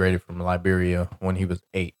family immigrated from Liberia when he was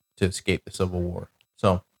 8 to escape the Civil War.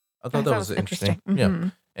 So I thought that was interesting. Mm-hmm. Yeah.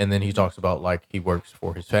 And then he talks about like he works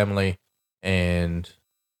for his family and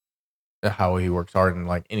how he works hard, and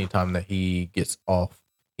like anytime that he gets off,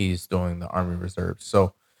 he's doing the Army Reserves.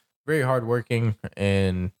 So very hardworking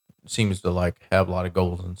and seems to like have a lot of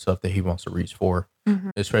goals and stuff that he wants to reach for,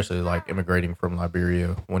 especially like immigrating from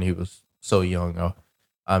Liberia when he was so young.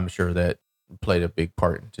 I'm sure that played a big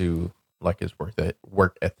part into like his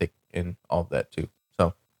work ethic and all of that too.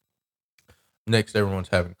 So next, everyone's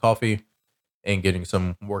having coffee and getting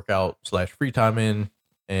some workout / free time in.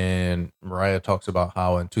 And Mariah talks about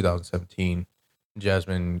how in 2017,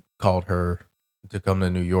 Jasmine called her to come to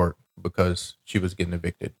New York because she was getting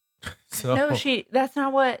evicted. So no, that's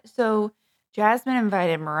not what. So Jasmine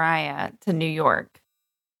invited Mariah to New York.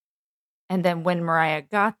 And then when Mariah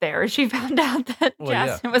got there, she found out that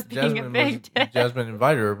Jasmine was being evicted. Jasmine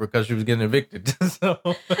invited her because she was getting evicted. So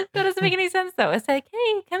that doesn't make any sense, though. It's like,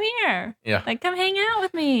 hey, come here. Yeah. Like, come hang out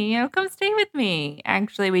with me. Come stay with me.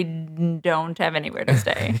 Actually, we don't have anywhere to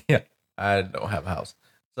stay. Yeah. I don't have a house.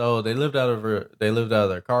 So they lived out of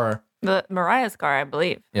their car. Mariah's car, I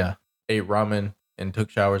believe. Yeah. Ate ramen and took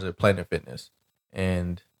showers at Planet Fitness.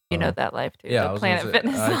 And you know that life, too. Yeah.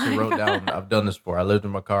 Fitness I actually wrote down, I've done this before. I lived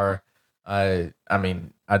in my car. I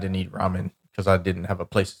mean, I didn't eat ramen because I didn't have a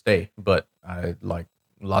place to stay, but I like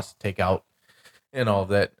lots of takeout and all of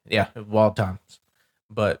that. Yeah, wild times.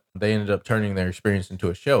 But they ended up turning their experience into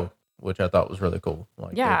a show, which I thought was really cool.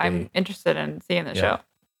 Like, yeah, I'm interested in seeing the show.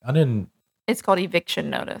 I didn't. It's called Eviction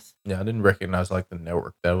Notice. Yeah, I didn't recognize like the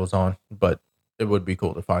network that was on, but it would be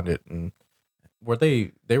cool to find it. And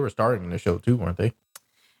they were starting the show too, weren't they?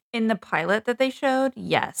 In the pilot that they showed,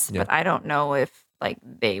 yes, but I don't know if like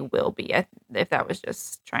they will be, if that was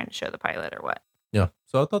just trying to show the pilot or what. Yeah.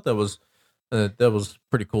 So I thought that was That was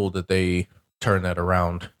pretty cool that they turned that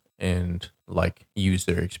around and like use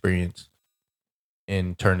their experience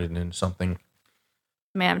and turn it into something.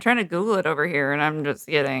 Man, I'm trying to Google it over here, and I'm just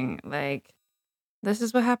getting like, this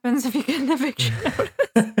is what happens if you get an eviction notice.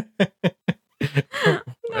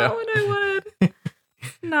 Not what I wanted.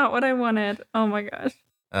 Not what I wanted. Oh my gosh.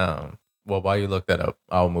 Well, while you look that up,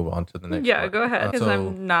 I'll move on to the next. Yeah, part. go ahead, because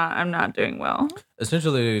I'm not doing well.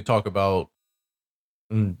 Essentially, they talk about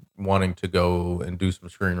wanting to go and do some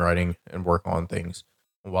screenwriting and work on things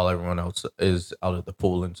while everyone else is out at the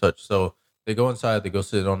pool and such. So they go inside, they go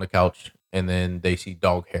sit on the couch, and then they see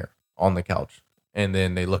dog hair on the couch. And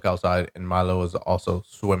then they look outside, and Milo is also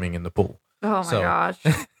swimming in the pool. Oh my gosh.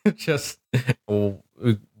 Just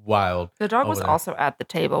wild. The dog was also at the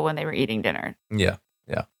table when they were eating dinner. Yeah.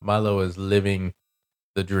 Yeah. Milo is living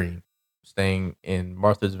the dream, staying in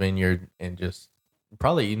Martha's Vineyard and just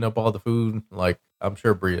probably eating up all the food. Like, I'm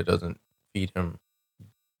sure Bria doesn't feed him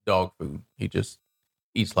dog food. He just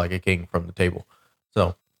eats like a king from the table.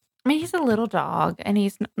 So, I mean, he's a little dog, and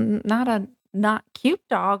he's not cute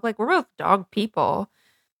dog. Like, we're both dog people,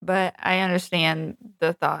 but I understand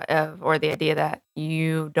the thought of, or the idea that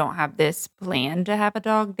you don't have this plan to have a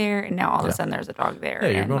dog there, and now all of a sudden there's a dog there. Yeah,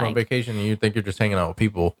 you're going on vacation, and you think you're just hanging out with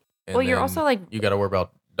people. And well, you're also like, you got to worry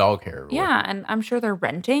about dog hair. Yeah, and I'm sure they're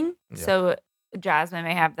renting, so Jasmine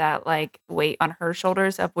may have that like weight on her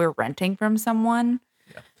shoulders of we're renting from someone.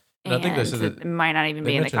 And I think it might not even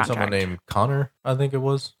be in the contract. Someone named Connor, I think it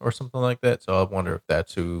was, or something like that. So I wonder if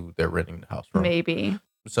that's who they're renting the house from. Maybe.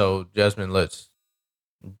 So Jasmine lets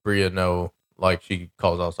Bria know, like she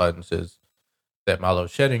calls outside and says that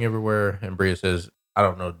Milo's shedding everywhere, and Bria says, "I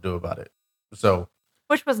don't know what to do about it." So,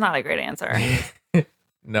 which was not a great answer.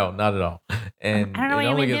 No, not at all. And I don't know what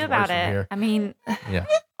you want to do about it. I mean,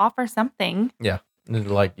 offer something. Yeah,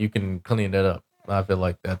 like you can clean that up. I feel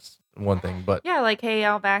like that's one thing, but yeah, like, hey,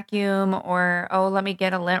 I'll vacuum, or let me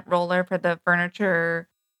get a lint roller for the furniture.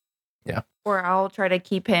 Yeah, or I'll try to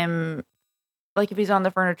keep him, like, if he's on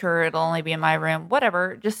the furniture, it'll only be in my room.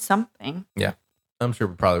 Whatever, just something. Yeah, I'm sure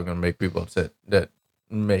we're probably going to make people upset that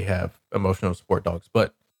may have emotional support dogs,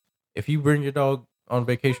 but if you bring your dog on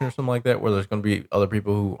vacation or something like that, where there's going to be other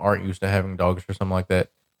people who aren't used to having dogs or something like that,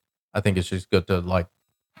 I think it's just good to like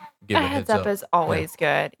give a heads up. Is always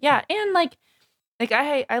good. Yeah, and like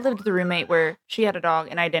I lived with a roommate where she had a dog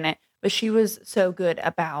and I didn't, but she was so good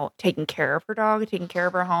about taking care of her dog, taking care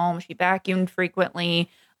of her home. She vacuumed frequently.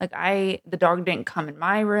 Like the dog didn't come in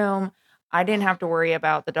my room. I didn't have to worry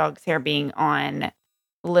about the dog's hair being on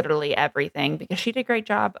literally everything because she did a great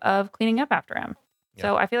job of cleaning up after him. Yeah.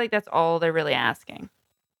 So I feel like that's all they're really asking.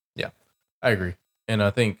 Yeah, I agree. And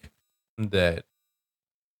I think that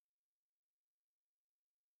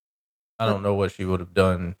I don't know what she would have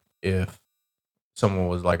done if someone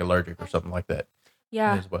was like allergic or something like that.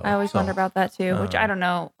 Yeah, as well. I always wonder about that too, which I don't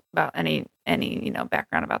know about any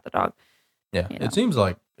background about the dog. Yeah, it seems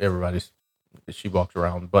like she walks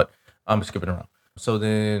around, but I'm skipping around. So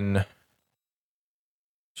then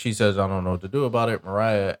she says, I don't know what to do about it.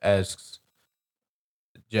 Mariah asks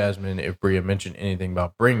Jasmine if Bria mentioned anything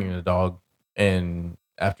about bringing the dog, and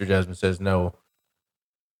after Jasmine says no,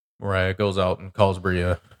 Mariah goes out and calls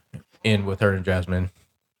Bria in with her and Jasmine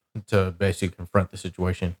to basically confront the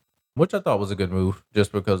situation, which I thought was a good move,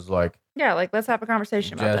 just because let's have a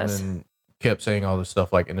conversation about this. Jasmine kept saying all this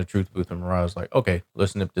stuff like in the truth booth, and Mariah was like, okay,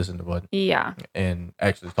 let's nip this in the bud. Yeah. And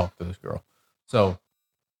actually talk to this girl. So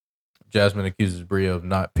Jasmine accuses Bria of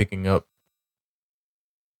not picking up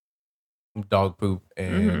dog poop,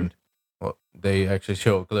 and well, they actually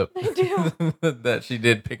show a clip that she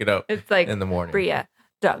did pick it up. It's like in the morning. Bria,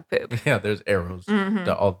 dog poop. Yeah, there's arrows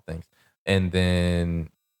to all the things. And then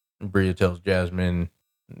Bria tells Jasmine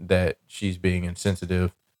that she's being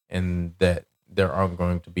insensitive and that there aren't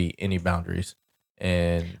going to be any boundaries.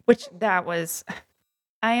 And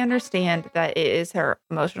I understand that it is her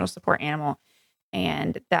emotional support animal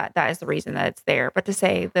and that is the reason that it's there. But to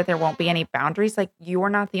say that there won't be any boundaries, like, you are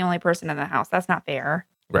not the only person in the house. That's not fair.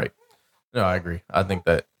 Right. No, I agree. I think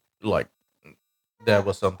that that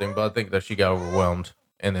was something, but I think that she got overwhelmed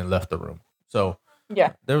and then left the room. So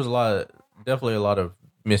yeah, there was definitely a lot of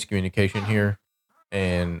miscommunication here.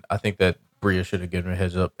 And I think that Bria should have given a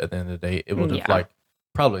heads up at the end of the day. It would have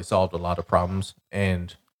probably solved a lot of problems.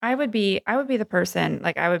 And I would be the person,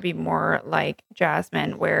 I would be more like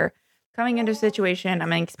Jasmine, where coming into a situation,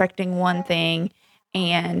 I'm expecting one thing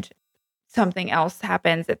and something else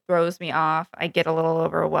happens that throws me off. I get a little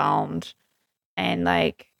overwhelmed and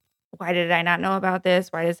why did I not know about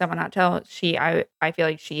this? Why did someone not tell? I feel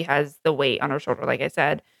like she has the weight on her shoulder, like I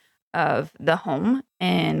said, of the home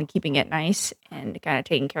and keeping it nice and kind of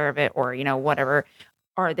taking care of it, or whatever.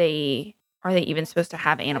 Are they even supposed to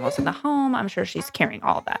have animals in the home? I'm sure she's carrying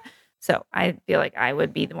all of that. So I feel like I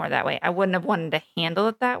would be more that way. I wouldn't have wanted to handle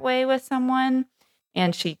it that way with someone,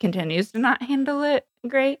 and she continues to not handle it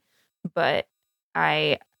great. But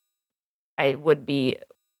I would be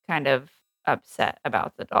kind of upset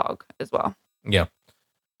about the dog as well. Yeah.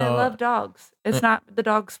 I love dogs. It's not the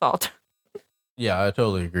dog's fault. Yeah, I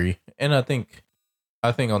totally agree. And I think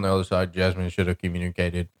on the other side, Jasmine should have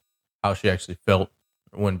communicated how she actually felt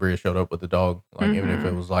when Bria showed up with the dog. Like, even if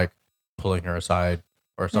it was like pulling her aside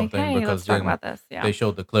or something, like, hey, because let's talk then about this. Yeah. they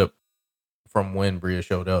showed the clip from when Bria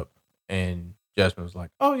showed up, and Jasmine was like,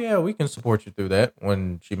 "Oh yeah, we can support you through that."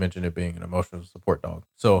 When she mentioned it being an emotional support dog,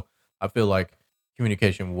 so I feel like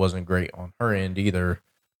communication wasn't great on her end either,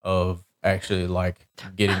 of actually like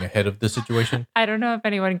getting ahead of the situation. I don't know if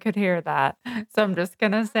anyone could hear that, so I'm just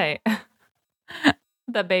gonna say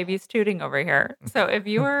the baby's tooting over here. So if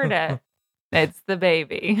you heard it, it's the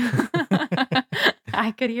baby.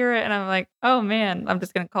 I could hear it, and I'm like, oh man, I'm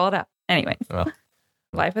just gonna call it out. Anyways, Well,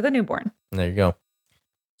 life of the newborn. there you go.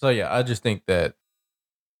 So yeah, I just think that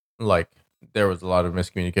like there was a lot of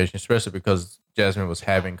miscommunication, especially because Jasmine was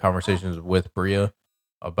having conversations with Bria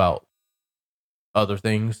about other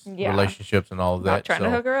things, relationships, and all of that. Not trying to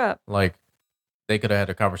hook her up. Like, they could have had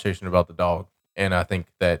a conversation about the dog, and I think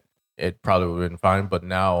that it probably would have been fine. But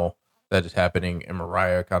now that is happening, and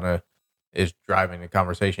Mariah kind of is driving the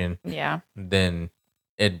conversation. Yeah. Then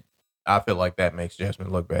I feel like that makes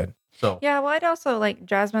Jasmine look bad. So yeah, well, I'd also like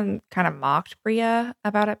Jasmine kind of mocked Bria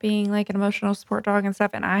about it being like an emotional support dog and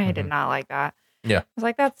stuff, and I did not like that. Yeah, I was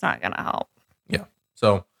like, that's not gonna help. Yeah,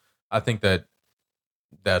 so I think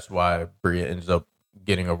that's why Bria ends up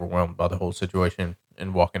getting overwhelmed by the whole situation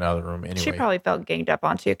and walking out of the room anyway. She probably felt ganged up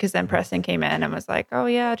on too, because then Preston came in and was like, oh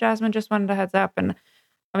yeah, Jasmine just wanted a heads up. And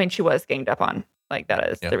I mean, she was ganged up on. Like, that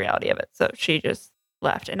is the reality of it. So she just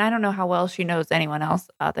left. And I don't know how well she knows anyone else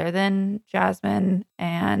other than Jasmine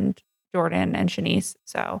and Jordan and Shanice.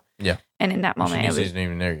 So yeah. And in that moment, Shanice isn't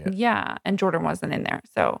even there yet. Yeah, and Jordan wasn't in there.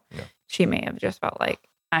 So she may have just felt like,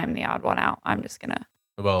 I'm the odd one out. I'm just gonna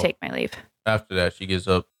take my leave. After that, she gets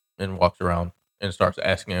up and walks around and starts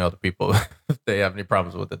asking other people if they have any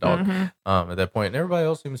problems with the dog. At that point, and everybody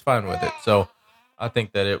else seems fine with it. So I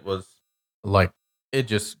think that it was like, it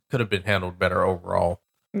just could have been handled better overall.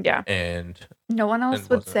 Yeah. And no one else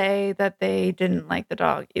would say that they didn't like the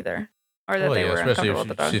dog either. Or that they were uncomfortable with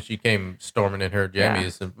the dog. She came storming in her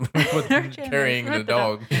jammies and carrying the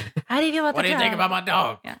dog. How do you feel about what do you think about my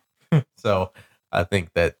dog? Yeah. So I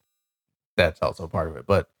think that's also part of it.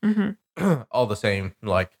 But all the same,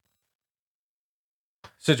 like,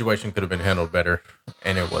 situation could have been handled better,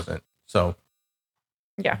 and it wasn't. So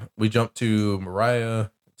yeah, we jump to Mariah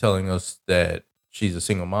telling us that she's a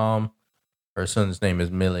single mom. Her son's name is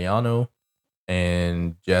Miliano,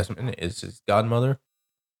 and Jasmine is his godmother.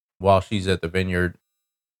 While she's at the Vineyard,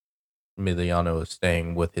 Miliano is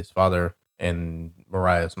staying with his father and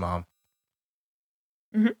Mariah's mom.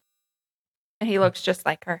 And he looks just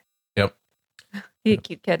like her. Yep. He's a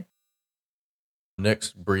cute kid.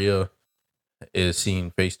 Next, Bria is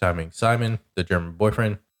seen FaceTiming Simon, the German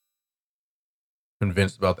boyfriend,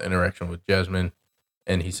 convinced about the interaction with Jasmine.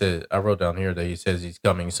 And he said, I wrote down here that he says he's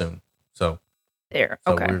coming soon. So we're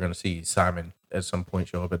going to see Simon at some point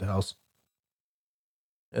show up at the house.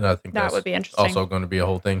 And I think that would be interesting. Also going to be a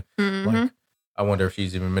whole thing. Like, I wonder if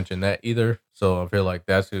she's even mentioned that either. So I feel like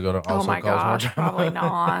that's going to also cause more drama. Probably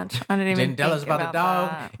not. I didn't tell us about the dog.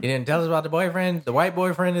 That. You didn't tell us about the boyfriend, the white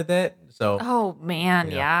boyfriend at that. So oh man,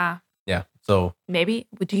 yeah. So maybe,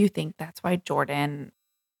 do you think that's why Jordan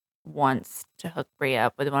wants to hook Bria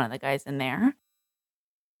up with one of the guys in there?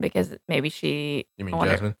 Because maybe she. You mean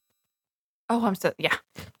Jasmine? Oh,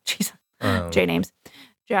 jeez. J names.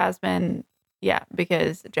 Jasmine. Yeah,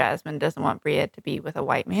 because Jasmine doesn't want Bria to be with a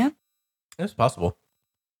white man. It's possible.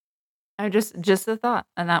 I just a thought,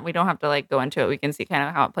 and that we don't have to like go into it. We can see kind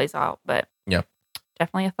of how it plays out, but yeah,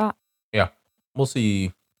 definitely a thought. Yeah, we'll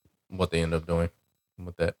see what they end up doing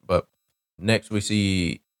with that. But next, we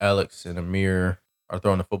see Alex and Amir are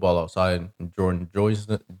throwing the football outside, and Jordan joins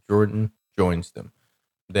them.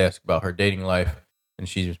 They ask about her dating life, and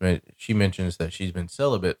she mentions that she's been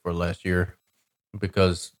celibate for last year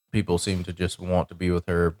because people seem to just want to be with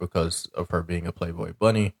her because of her being a Playboy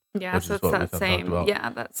bunny. Yeah, so it's that same. Yeah,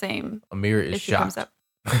 that same. Amir is shocked.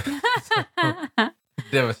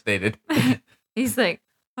 Devastated. He's like,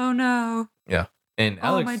 oh no. Yeah. And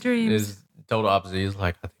Alex my dreams. Is total opposite. He's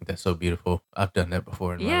like, I think that's so beautiful. I've done that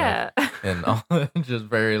before in my life. And just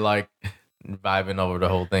very like vibing over the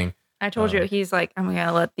whole thing. I told you, he's like, I'm going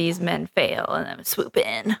to let these men fail and then swoop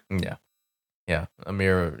in. Yeah. Yeah.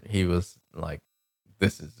 Amir, he was like,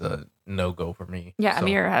 this is a no-go for me. Yeah, so,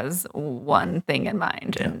 Amir has one thing in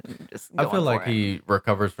mind and just I feel like he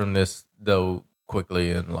recovers from this, though,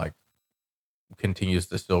 quickly and like continues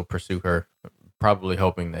to still pursue her, probably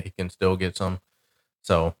hoping that he can still get some.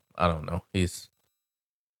 So, I don't know. He's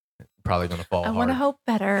probably going to fall hard. I want to hope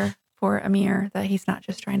better for Amir that he's not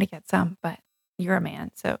just trying to get some, but you're a man,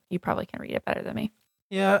 so you probably can read it better than me.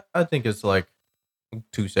 Yeah, I think it's like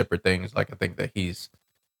two separate things. Like, I think that he's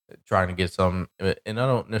trying to get some, and I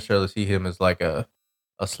don't necessarily see him as like a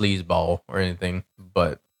sleazeball or anything,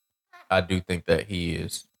 but I do think that he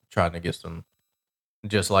is trying to get some,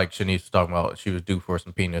 just like Shanice was talking about, she was due for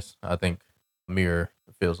some penis. I think Amir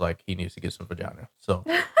feels like he needs to get some vagina. So,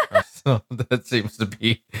 so that seems to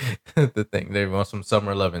be the thing. They want some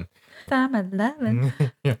summer loving. Summer loving.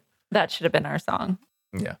 Yeah. That should have been our song.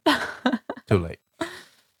 Yeah. Too late.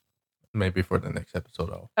 Maybe for the next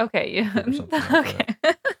episode. Okay. Yeah. Okay.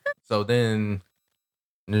 So then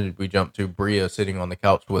we jump to Bria sitting on the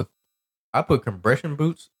couch with, I put compression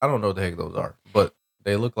boots. I don't know what the heck those are, but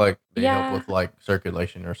they look like they help with like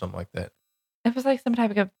circulation or something like that. It was like some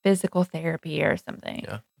type of physical therapy or something.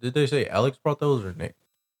 Yeah. Did they say Alex brought those or Nick?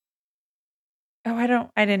 Oh,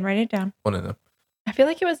 I didn't write it down. One of them. I feel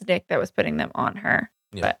like it was Nick that was putting them on her.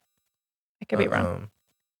 Yeah. But I could be wrong.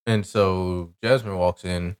 And so Jasmine walks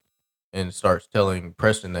in and starts telling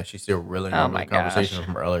Preston that she's still reeling on the conversation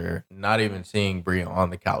from earlier, not even seeing Bria on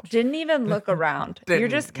the couch. Didn't even look around. You're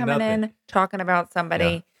just coming in, talking about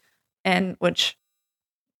somebody, and which,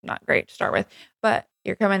 not great to start with, but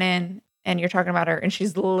you're coming in and you're talking about her, and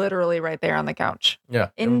she's literally right there on the couch. Yeah.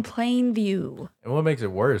 In plain view. And what makes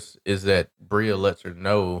it worse is that Bria lets her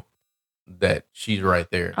know that she's right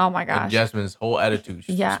there. Oh my gosh. And Jasmine's whole attitude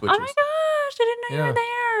switches. Oh my gosh, I didn't know you were there.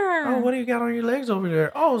 Oh, what do you got on your legs over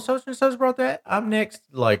there? Oh, such and such brought that. I'm next.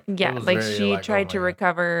 Like, yeah, like she tried to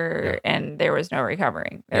recover and there was no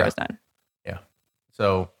recovering. There was none. Yeah.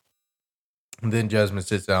 So then Jasmine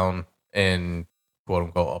sits down and quote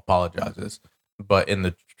unquote apologizes. But in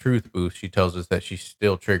the truth booth, she tells us that she's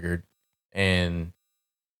still triggered and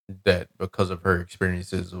that because of her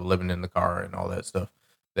experiences of living in the car and all that stuff,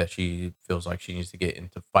 that she feels like she needs to get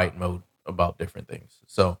into fight mode about different things.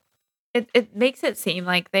 So it makes it seem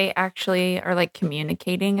like they actually are like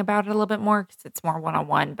communicating about it a little bit more because it's more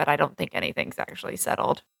one-on-one, but I don't think anything's actually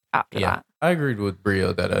settled after that. I agreed with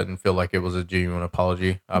Bria that I didn't feel like it was a genuine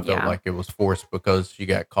apology. I felt like it was forced because she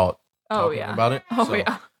got caught talking about it.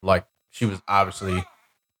 Like she was obviously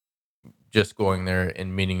just going there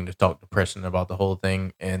and meaning to talk to Preston about the whole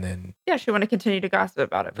thing, and then she wanted to continue to gossip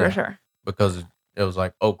about it for sure because it was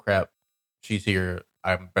like, oh crap, she's here.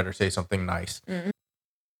 I better say something nice. Mm-hmm.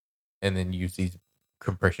 And then use these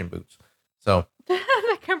compression boots. So the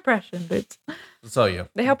compression boots. So yeah,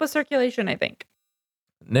 they help with circulation, I think.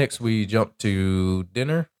 Next, we jump to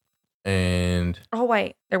dinner, and all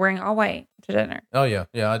white. They're wearing all white to dinner. Oh yeah,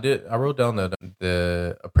 I did. I wrote down that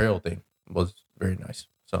the apparel thing was very nice.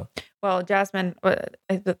 So well, Jasmine,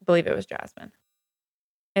 I believe it was Jasmine,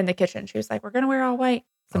 in the kitchen. She was like, "We're gonna wear all white."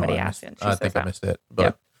 Somebody asked, and I think I missed that, but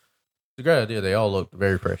it's a great idea. They all looked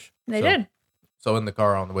very fresh. They did. So in the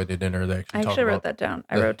car on the way to dinner, they actually wrote that down.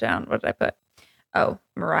 I wrote down, what did I put? Oh,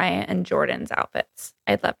 Mariah and Jordan's outfits.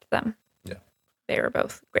 I loved them. Yeah. They were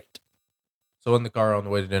both great. So in the car on the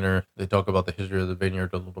way to dinner, they talk about the history of the vineyard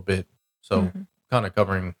a little bit. So kind of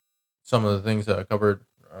covering some of the things that I covered.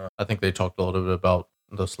 I think they talked a little bit about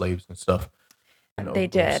the slaves and stuff. They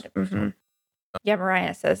did. So, yeah,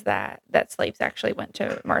 Mariah says that slaves actually went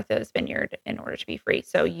to Martha's Vineyard in order to be free.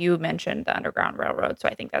 So you mentioned the Underground Railroad. So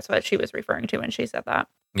I think that's what she was referring to when she said that.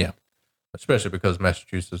 Yeah, especially because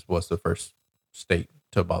Massachusetts was the first state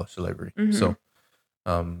to abolish slavery. So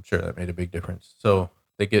I'm sure that made a big difference. So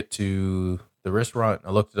they get to the restaurant.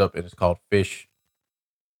 I looked it up and it's called Fish.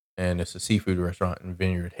 And it's a seafood restaurant in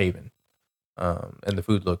Vineyard Haven. And the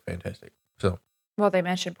food looked fantastic. So, well, they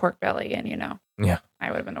mentioned pork belly and,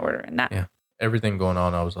 I would have been ordering that. Yeah. Everything going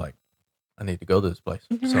on, I was like, I need to go to this place.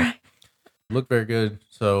 So, looked very good.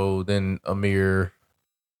 So then Amir,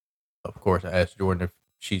 of course, asked Jordan if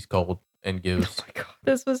she's cold and gives. Oh my God,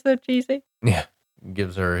 this was so cheesy. Yeah,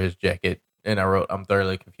 gives her his jacket. And I wrote, I'm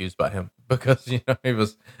thoroughly confused by him because, he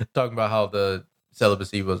was talking about how the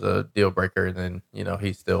celibacy was a deal breaker. And then,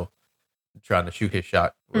 he's still trying to shoot his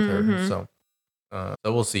shot with her. So, so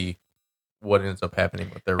we'll see what ends up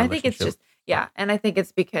happening with their relationship. I think it's just, and I think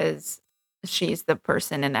it's because she's the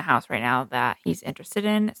person in the house right now that he's interested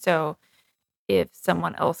in. So if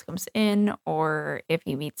someone else comes in or if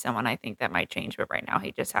he meets someone, I think that might change. But right now,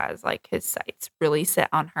 he just has like his sights really set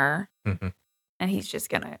on her, and he's just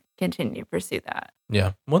gonna continue to pursue that.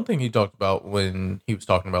 Yeah. One thing he talked about when he was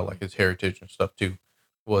talking about like his heritage and stuff too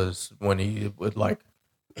was when he would like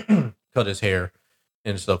cut his hair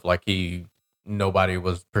and stuff, like nobody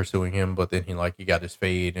was pursuing him, but then he got his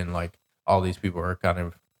fade, and like all these people are kind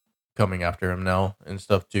of coming after him now and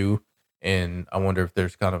stuff too. And I wonder if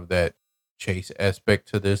there's kind of that chase aspect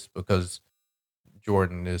to this, because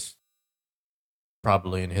Jordan is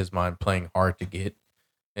probably in his mind playing hard to get.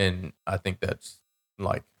 And I think that's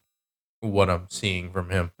like what I'm seeing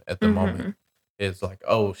from him at the moment is like,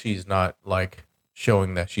 oh, she's not like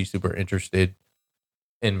showing that she's super interested.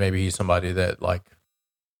 And maybe he's somebody that like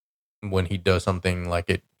when he does something, like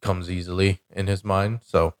it comes easily in his mind.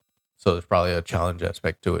 So there's probably a challenge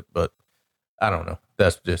aspect to it, but I don't know.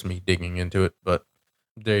 That's just me digging into it. But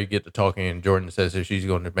there you get to talking, and Jordan says that she's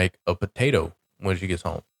going to make a potato when she gets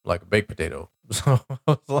home, like a baked potato. So I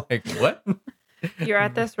was like, what? You're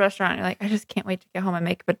at this restaurant. You're like, I just can't wait to get home and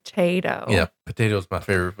make a potato. Yeah, potato's my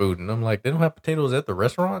favorite food. And I'm like, they don't have potatoes at the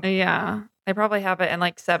restaurant? Yeah. They probably have it in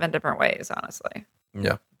like 7 different ways, honestly.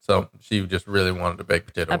 Yeah. So she just really wanted a baked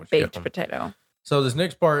potato. A baked potato. So this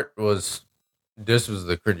next part was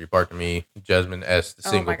the cringy part to me. Jasmine asked the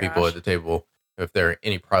single people at the table if there are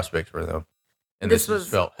any prospects for them. And this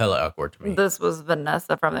felt hella awkward to me. This was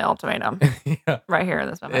Vanessa from The Ultimatum. Yeah. Right here in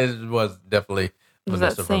this moment. It was definitely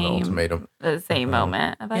Vanessa from The Ultimatum. The same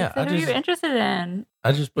moment. I'm like, what are you interested in?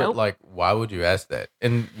 I just put like, why would you ask that?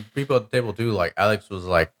 And people at the table too, like Alex was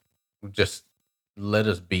like, just let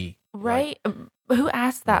us be. Right. Like, who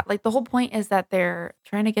asked that? Like the whole point is that they're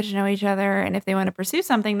trying to get to know each other. And if they want to pursue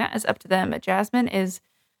something, that is up to them. But Jasmine is,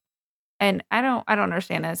 and I don't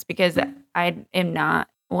understand this because I am not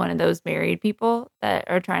one of those married people that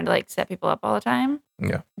are trying to like set people up all the time.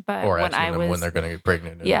 Yeah. But or asking them when they're going to get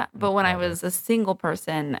pregnant. Yeah. But when I was a single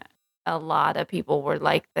person, a lot of people were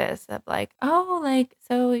like this, of like, oh, like,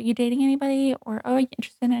 so you dating anybody? Or, oh, are you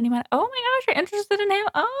interested in anybody? Oh my gosh, you're interested in him?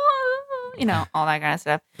 Oh, you know, all that kind of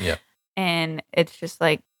stuff. Yeah. And it's just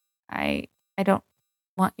like, I don't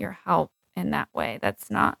want your help in that way. That's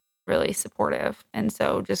not really supportive. And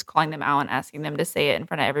so just calling them out and asking them to say it in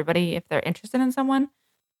front of everybody if they're interested in someone,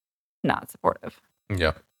 not supportive.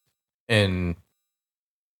 Yeah. And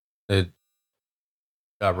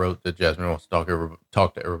I wrote that Jasmine wants to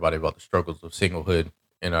talk to everybody about the struggles of singlehood,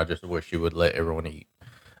 and I just wish she would let everyone eat.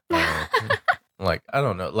 Like, I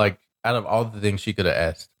don't know. Like, out of all the things she could have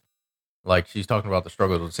asked, like, she's talking about the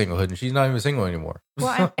struggles of singlehood, and she's not even single anymore.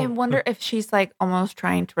 Well, I wonder if she's, like, almost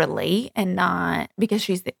trying to relate and not, because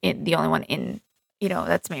she's the only one in, you know,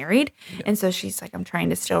 that's married. Yeah. And so she's like, I'm trying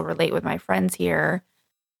to still relate with my friends here.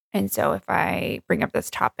 And so if I bring up this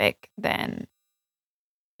topic, then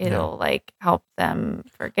it'll like help them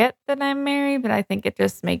forget that I'm married. But I think it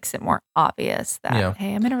just makes it more obvious that,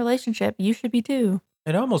 hey, I'm in a relationship. You should be too.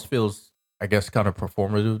 It almost feels, I guess, kind of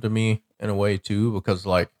performative to me in a way too, because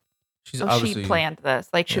like she planned this.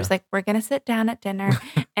 Like she was like, we're going to sit down at dinner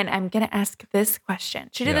and I'm going to ask this question.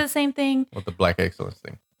 She did the same thing with the Black excellence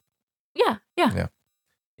thing. Yeah.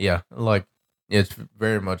 Like it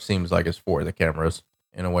very much seems like it's for the cameras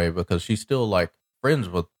in a way, because she's still like friends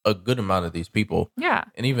with a good amount of these people. Yeah.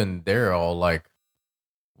 And even they're all like,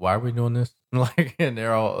 why are we doing this? Like, and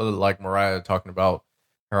they're all like Mariah talking about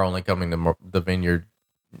her only coming to the Vineyard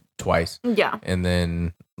twice. Yeah. And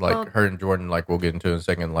then like her and Jordan, like we'll get into in a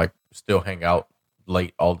second, like still hang out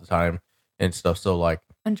late all the time and stuff. So like,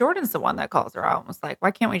 and Jordan's the one that calls her out and was like,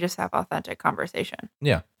 why can't we just have authentic conversation?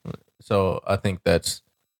 Yeah. So I think that's,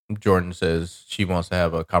 Jordan says she wants to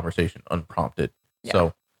have a conversation unprompted. Yeah.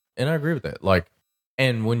 So, and I agree with that. Like,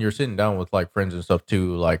 and when you're sitting down with like friends and stuff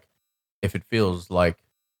too, like if it feels like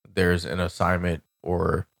there's an assignment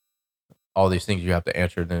or all these things you have to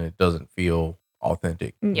answer, then it doesn't feel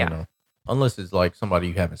authentic. Yeah. You know? Unless it's like somebody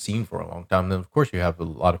you haven't seen for a long time, then of course you have a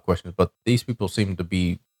lot of questions. But these people seem to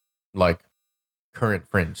be like current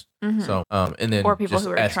friends. Mm-hmm. So, and then or people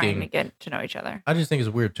who are trying to get to know each other. I just think it's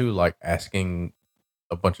weird too, like asking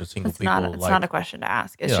a bunch of single people. It's not a question to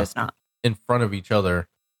ask. It's just not in front of each other.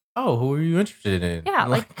 Oh, who are you interested in? Yeah,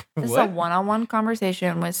 like this is a one-on-one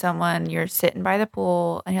conversation with someone. You're sitting by the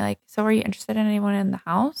pool, and you're like, "So, are you interested in anyone in the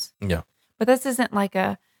house?" Yeah, but this isn't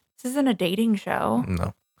a dating show.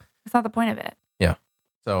 No, that's not the point of it. Yeah,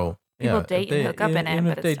 so people date and hook up in it. And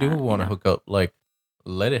if they do want to hook up, like,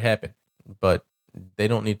 let it happen. But they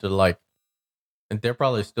don't need to like. And they're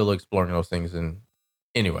probably still exploring those things. And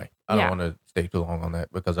anyway, I don't want to stay too long on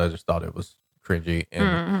that because I just thought it was cringy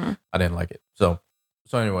and I didn't like it. So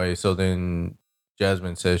anyway, so then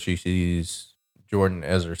Jasmine says she sees Jordan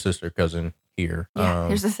as her sister cousin here. Yeah,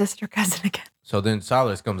 there's a sister cousin again. So then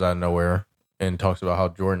Silas comes out of nowhere and talks about how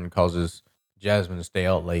Jordan causes Jasmine to stay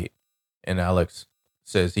out late. And Alex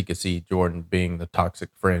says he could see Jordan being the toxic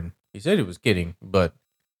friend. He said he was kidding, but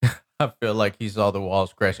I feel like he saw the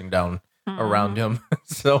walls crashing down around him.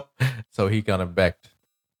 So he kind of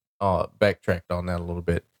backtracked on that a little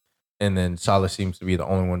bit. And then Silas seems to be the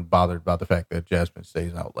only one bothered by the fact that Jasmine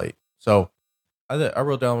stays out late. So I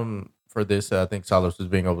wrote down for this that I think Silas was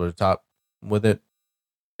being over the top with it,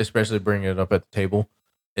 especially bringing it up at the table,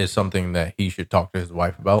 is something that he should talk to his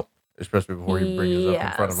wife about, especially before he brings it up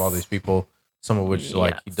in front of all these people, some of which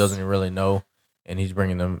like he doesn't really know, and he's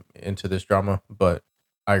bringing them into this drama. But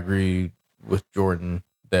I agree with Jordan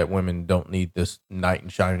that women don't need this knight in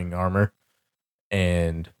shining armor,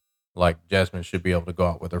 and like Jasmine should be able to go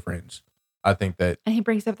out with her friends. I think that, and he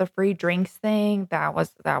brings up the free drinks thing. That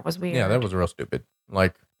was weird. Yeah, that was real stupid.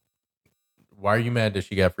 Like, why are you mad that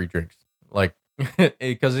she got free drinks? Like,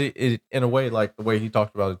 because it in a way, like the way he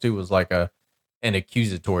talked about it too was like an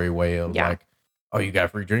accusatory way of like, oh, you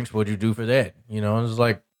got free drinks, what'd you do for that? You know, it was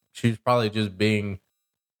like she's probably just being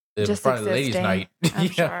just probably ladies' night.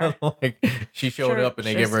 Sure. Like she showed up and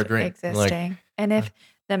they gave her a drink. Like, and if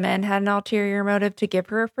the men had an ulterior motive to give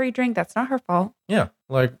her a free drink, that's not her fault. Yeah,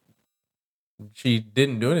 like she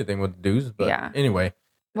didn't do anything with the dudes, but anyway.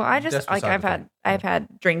 Well, I just like I've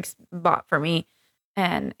had drinks bought for me,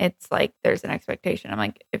 and it's like there's an expectation. I'm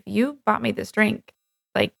like, if you bought me this drink,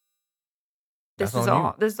 like this is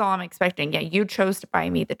all I'm expecting. Yeah, you chose to buy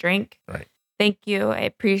me the drink. Right. Thank you. I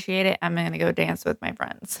appreciate it. I'm gonna go dance with my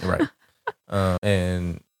friends. Right.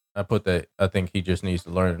 And I put that I think he just needs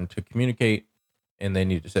to learn to communicate, and they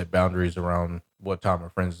need to set boundaries around what time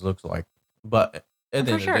of friends looks like. But at the end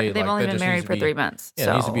of the day, they've only been married for 3 months.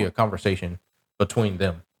 Yeah, it needs to be a conversation between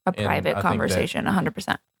them. A private conversation,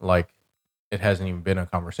 100%. Like, it hasn't even been a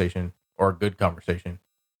conversation or a good conversation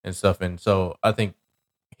and stuff. And so I think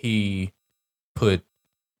he put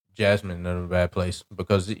Jasmine in a bad place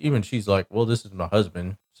because even she's like, well, this is my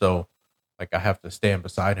husband. So, like, I have to stand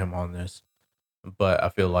beside him on this. But I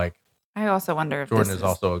feel like I also wonder if Jordan is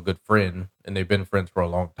also a good friend and they've been friends for a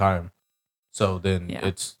long time. So then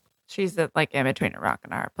she's like in between a rock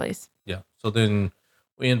and a hard place. Yeah. So then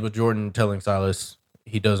we end with Jordan telling Silas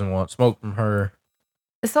he doesn't want smoke from her.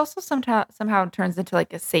 This also somehow turns into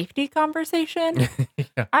like a safety conversation.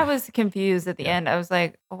 I was confused at the end. I was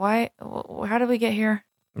like, why? How did we get here?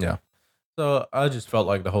 Yeah. So I just felt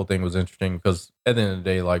like the whole thing was interesting because at the end of the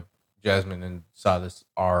day, like Jasmine and Silas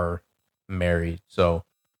are married. So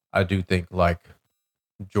I do think like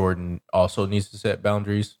Jordan also needs to set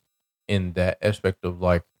boundaries in that aspect of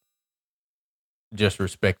like just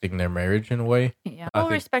respecting their marriage in a way. Yeah. Well,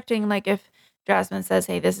 respecting like if Jasmine says,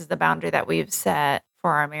 hey, this is the boundary that we've set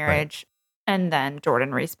for our marriage, and then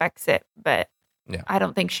Jordan respects it. But I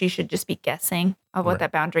don't think she should just be guessing of what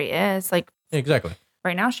that boundary is. Like, exactly.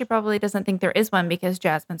 Right now, she probably doesn't think there is one because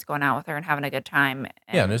Jasmine's going out with her and having a good time.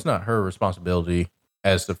 And it's not her responsibility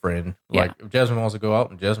as the friend. Like, if Jasmine wants to go out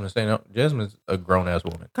and Jasmine's staying out, Jasmine's a grown-ass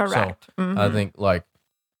woman. Correct. So I think, like,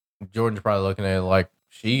 Jordan's probably looking at it like,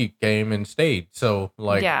 she came and stayed. So,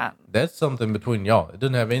 like, that's something between y'all. It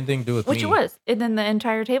doesn't have anything to do with me. Which it was. And then the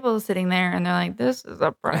entire table is sitting there and they're like, this is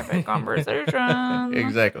a private conversation.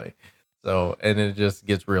 Exactly. So, and it just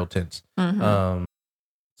gets real tense.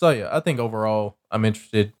 So, yeah, I think overall, I'm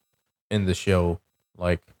interested in the show.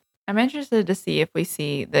 Like, I'm interested to see if we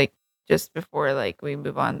see, like, just before, like, we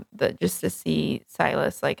move on, just to see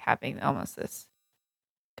Silas, like, having almost this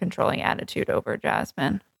controlling attitude over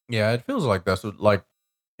Jasmine. Yeah, it feels like that's what, like,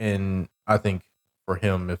 and I think for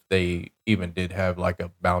him, if they even did have like a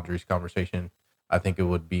boundaries conversation, I think it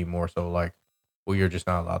would be more so like, well, you're just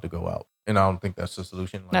not allowed to go out. And I don't think that's the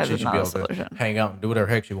solution. Like, she should be able to hang out and do whatever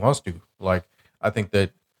heck she wants to. Like, I think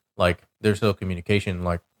that, like, there's still communication.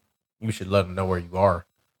 Like, you should let them know where you are.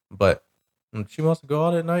 But when she wants to go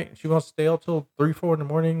out at night and she wants to stay out till 3, 4 in the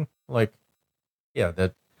morning, like, yeah,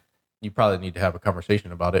 that you probably need to have a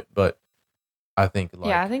conversation about it. But I think,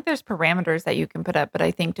 like, I think there's parameters that you can put up, but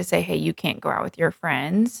I think to say, hey, you can't go out with your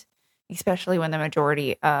friends, especially when the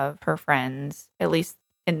majority of her friends, at least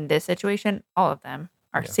in this situation, all of them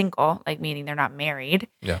are single, like meaning they're not married.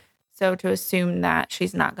 Yeah. So to assume that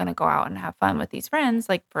she's not going to go out and have fun with these friends,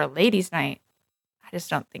 like for a ladies' night, I just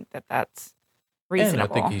don't think that that's reasonable.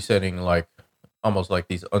 And I think he's setting like almost like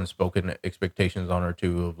these unspoken expectations on her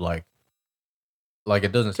too, of like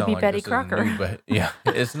it doesn't sound like Betty this Crocker. is a new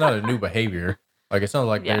it's not a new behavior. Like, it sounds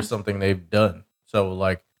like there's something they've done. So,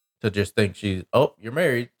 like, to just think you're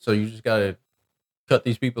married, so you just got to cut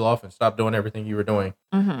these people off and stop doing everything you were doing.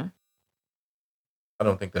 I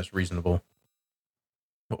don't think that's reasonable.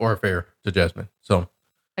 or fair to Jasmine. So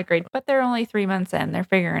Agreed. But they're only 3 months in. They're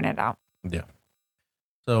figuring it out. yeah.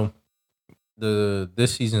 So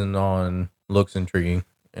this season on looks intriguing,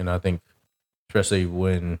 and I think especially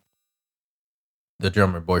when the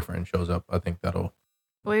German boyfriend shows up, I think that'll.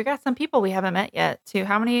 Well, we got some people we haven't met yet too.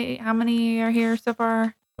 How many are here so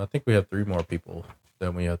far? I think we have 3 more people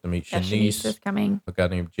that we have to meet. Yeah, Shanice is coming. A guy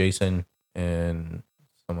named Jason, and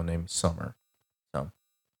someone named Summer. So.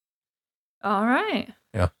 All right.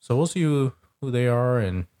 Yeah. So we'll see who they are,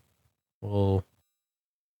 and we'll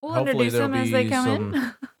introduce them as they come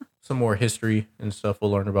in. Some more history and stuff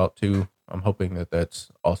we'll learn about too. I'm hoping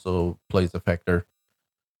that's also plays a factor.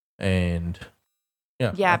 And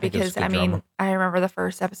yeah, because I mean, I remember the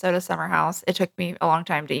first episode of Summer House. It took me a long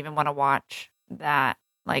time to even want to watch that,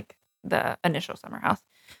 like the initial Summer House.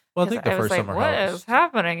 Well, I think the first Summer House. What is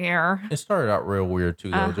happening here? It started out real weird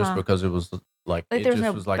too, though, just because it was like it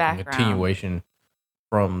just was like a continuation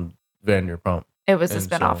from Vanderpump. It was a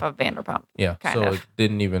spinoff of Vanderpump. Yeah, so it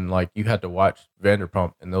didn't even you had to watch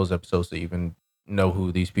Vanderpump in those episodes to even know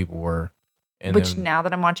who these people were. And Which now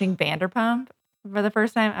that I'm watching Vanderpump for the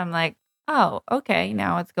first time, I'm like, oh, okay,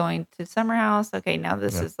 now it's going to Summer House. Okay, now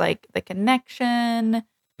this is like the connection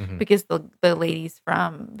because the ladies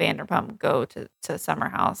from Vanderpump go to Summer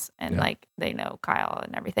House and like they know Kyle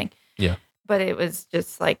and everything. Yeah. But it was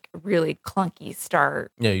just like really clunky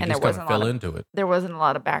start. Yeah, you just kind of fell into it. There wasn't a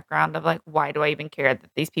lot of background of like, why do I even care that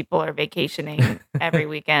these people are vacationing every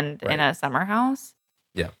weekend in a summer house?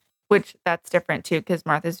 Yeah. Which that's different too, because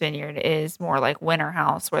Martha's Vineyard is more like winter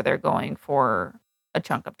house where they're going for a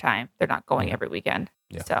chunk of time. They're not going every weekend.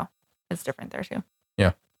 Yeah. So it's different there too.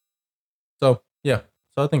 Yeah. So, yeah.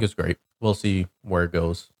 So I think it's great. We'll see where it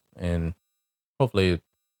goes. And hopefully it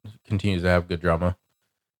continues to have good drama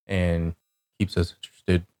and keeps us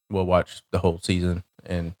interested. We'll watch the whole season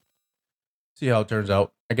and see how it turns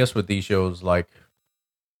out. I guess with these shows, like,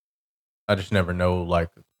 I just never know,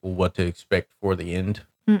 like, what to expect for the end.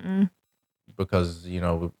 Because, you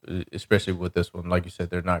know, especially with this one, like you said,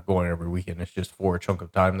 they're not going every weekend. It's just for a chunk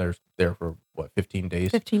of time. They're there for, 15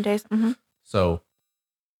 days? 15 days. Mm-hmm. So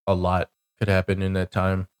a lot could happen in that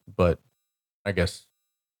time. But I guess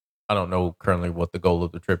I don't know currently what the goal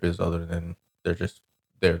of the trip is other than they're just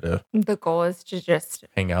there to... The goal is to just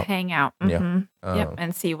hang out. Mm-hmm. Yeah.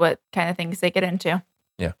 And see what kind of things they get into.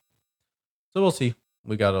 Yeah. So we'll see.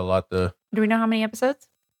 We got a lot to... Do we know how many episodes?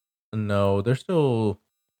 No, they're still...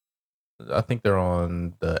 I think they're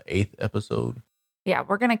on the 8th episode. Yeah,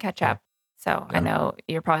 we're going to catch up. So I know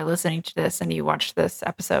you're probably listening to this and you watched this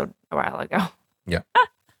episode a while ago. Yeah.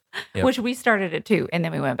 Which we started it too. And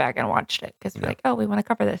then we went back and watched it because we're like, oh, we want to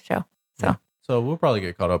cover this show. So we'll probably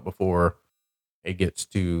get caught up before it gets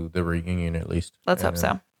to the reunion at least. Let's hope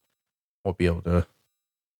so. We'll be able to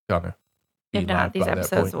kind of... If not, these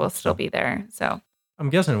episodes will still be there. So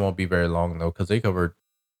I'm guessing it won't be very long though because they covered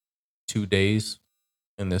 2 days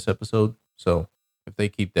in this episode. So if they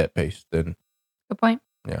keep that pace, then... Good point.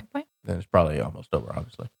 Yeah. Good point. Then it's probably almost over,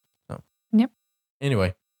 obviously. So. Yep.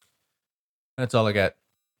 Anyway, that's all I got.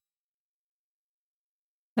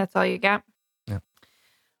 That's all you got? Yeah.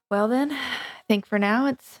 Well then, I think for now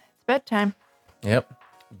it's bedtime. Yep.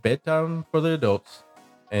 Bedtime for the adults.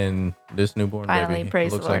 And this newborn finally, baby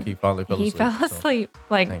praise looks the Lord. like he finally fell asleep. He fell asleep. So,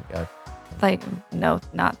 like, thank God. Like, no,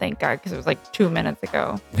 not thank God, because it was like 2 minutes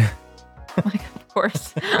ago. Like, of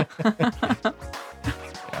course. Yeah.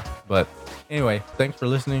 But anyway, thanks for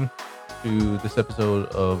listening to this episode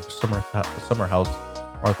of Summer House,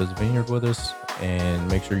 Martha's Vineyard with us. And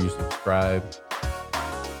make sure you subscribe,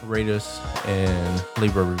 rate us, and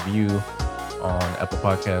leave a review on Apple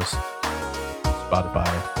Podcasts, Spotify,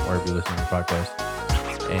 wherever you listen to your podcast.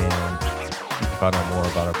 And you can find out more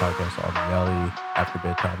about our podcast on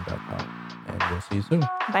realityafterbedtime.com. And we'll see you soon.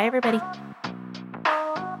 Bye, everybody.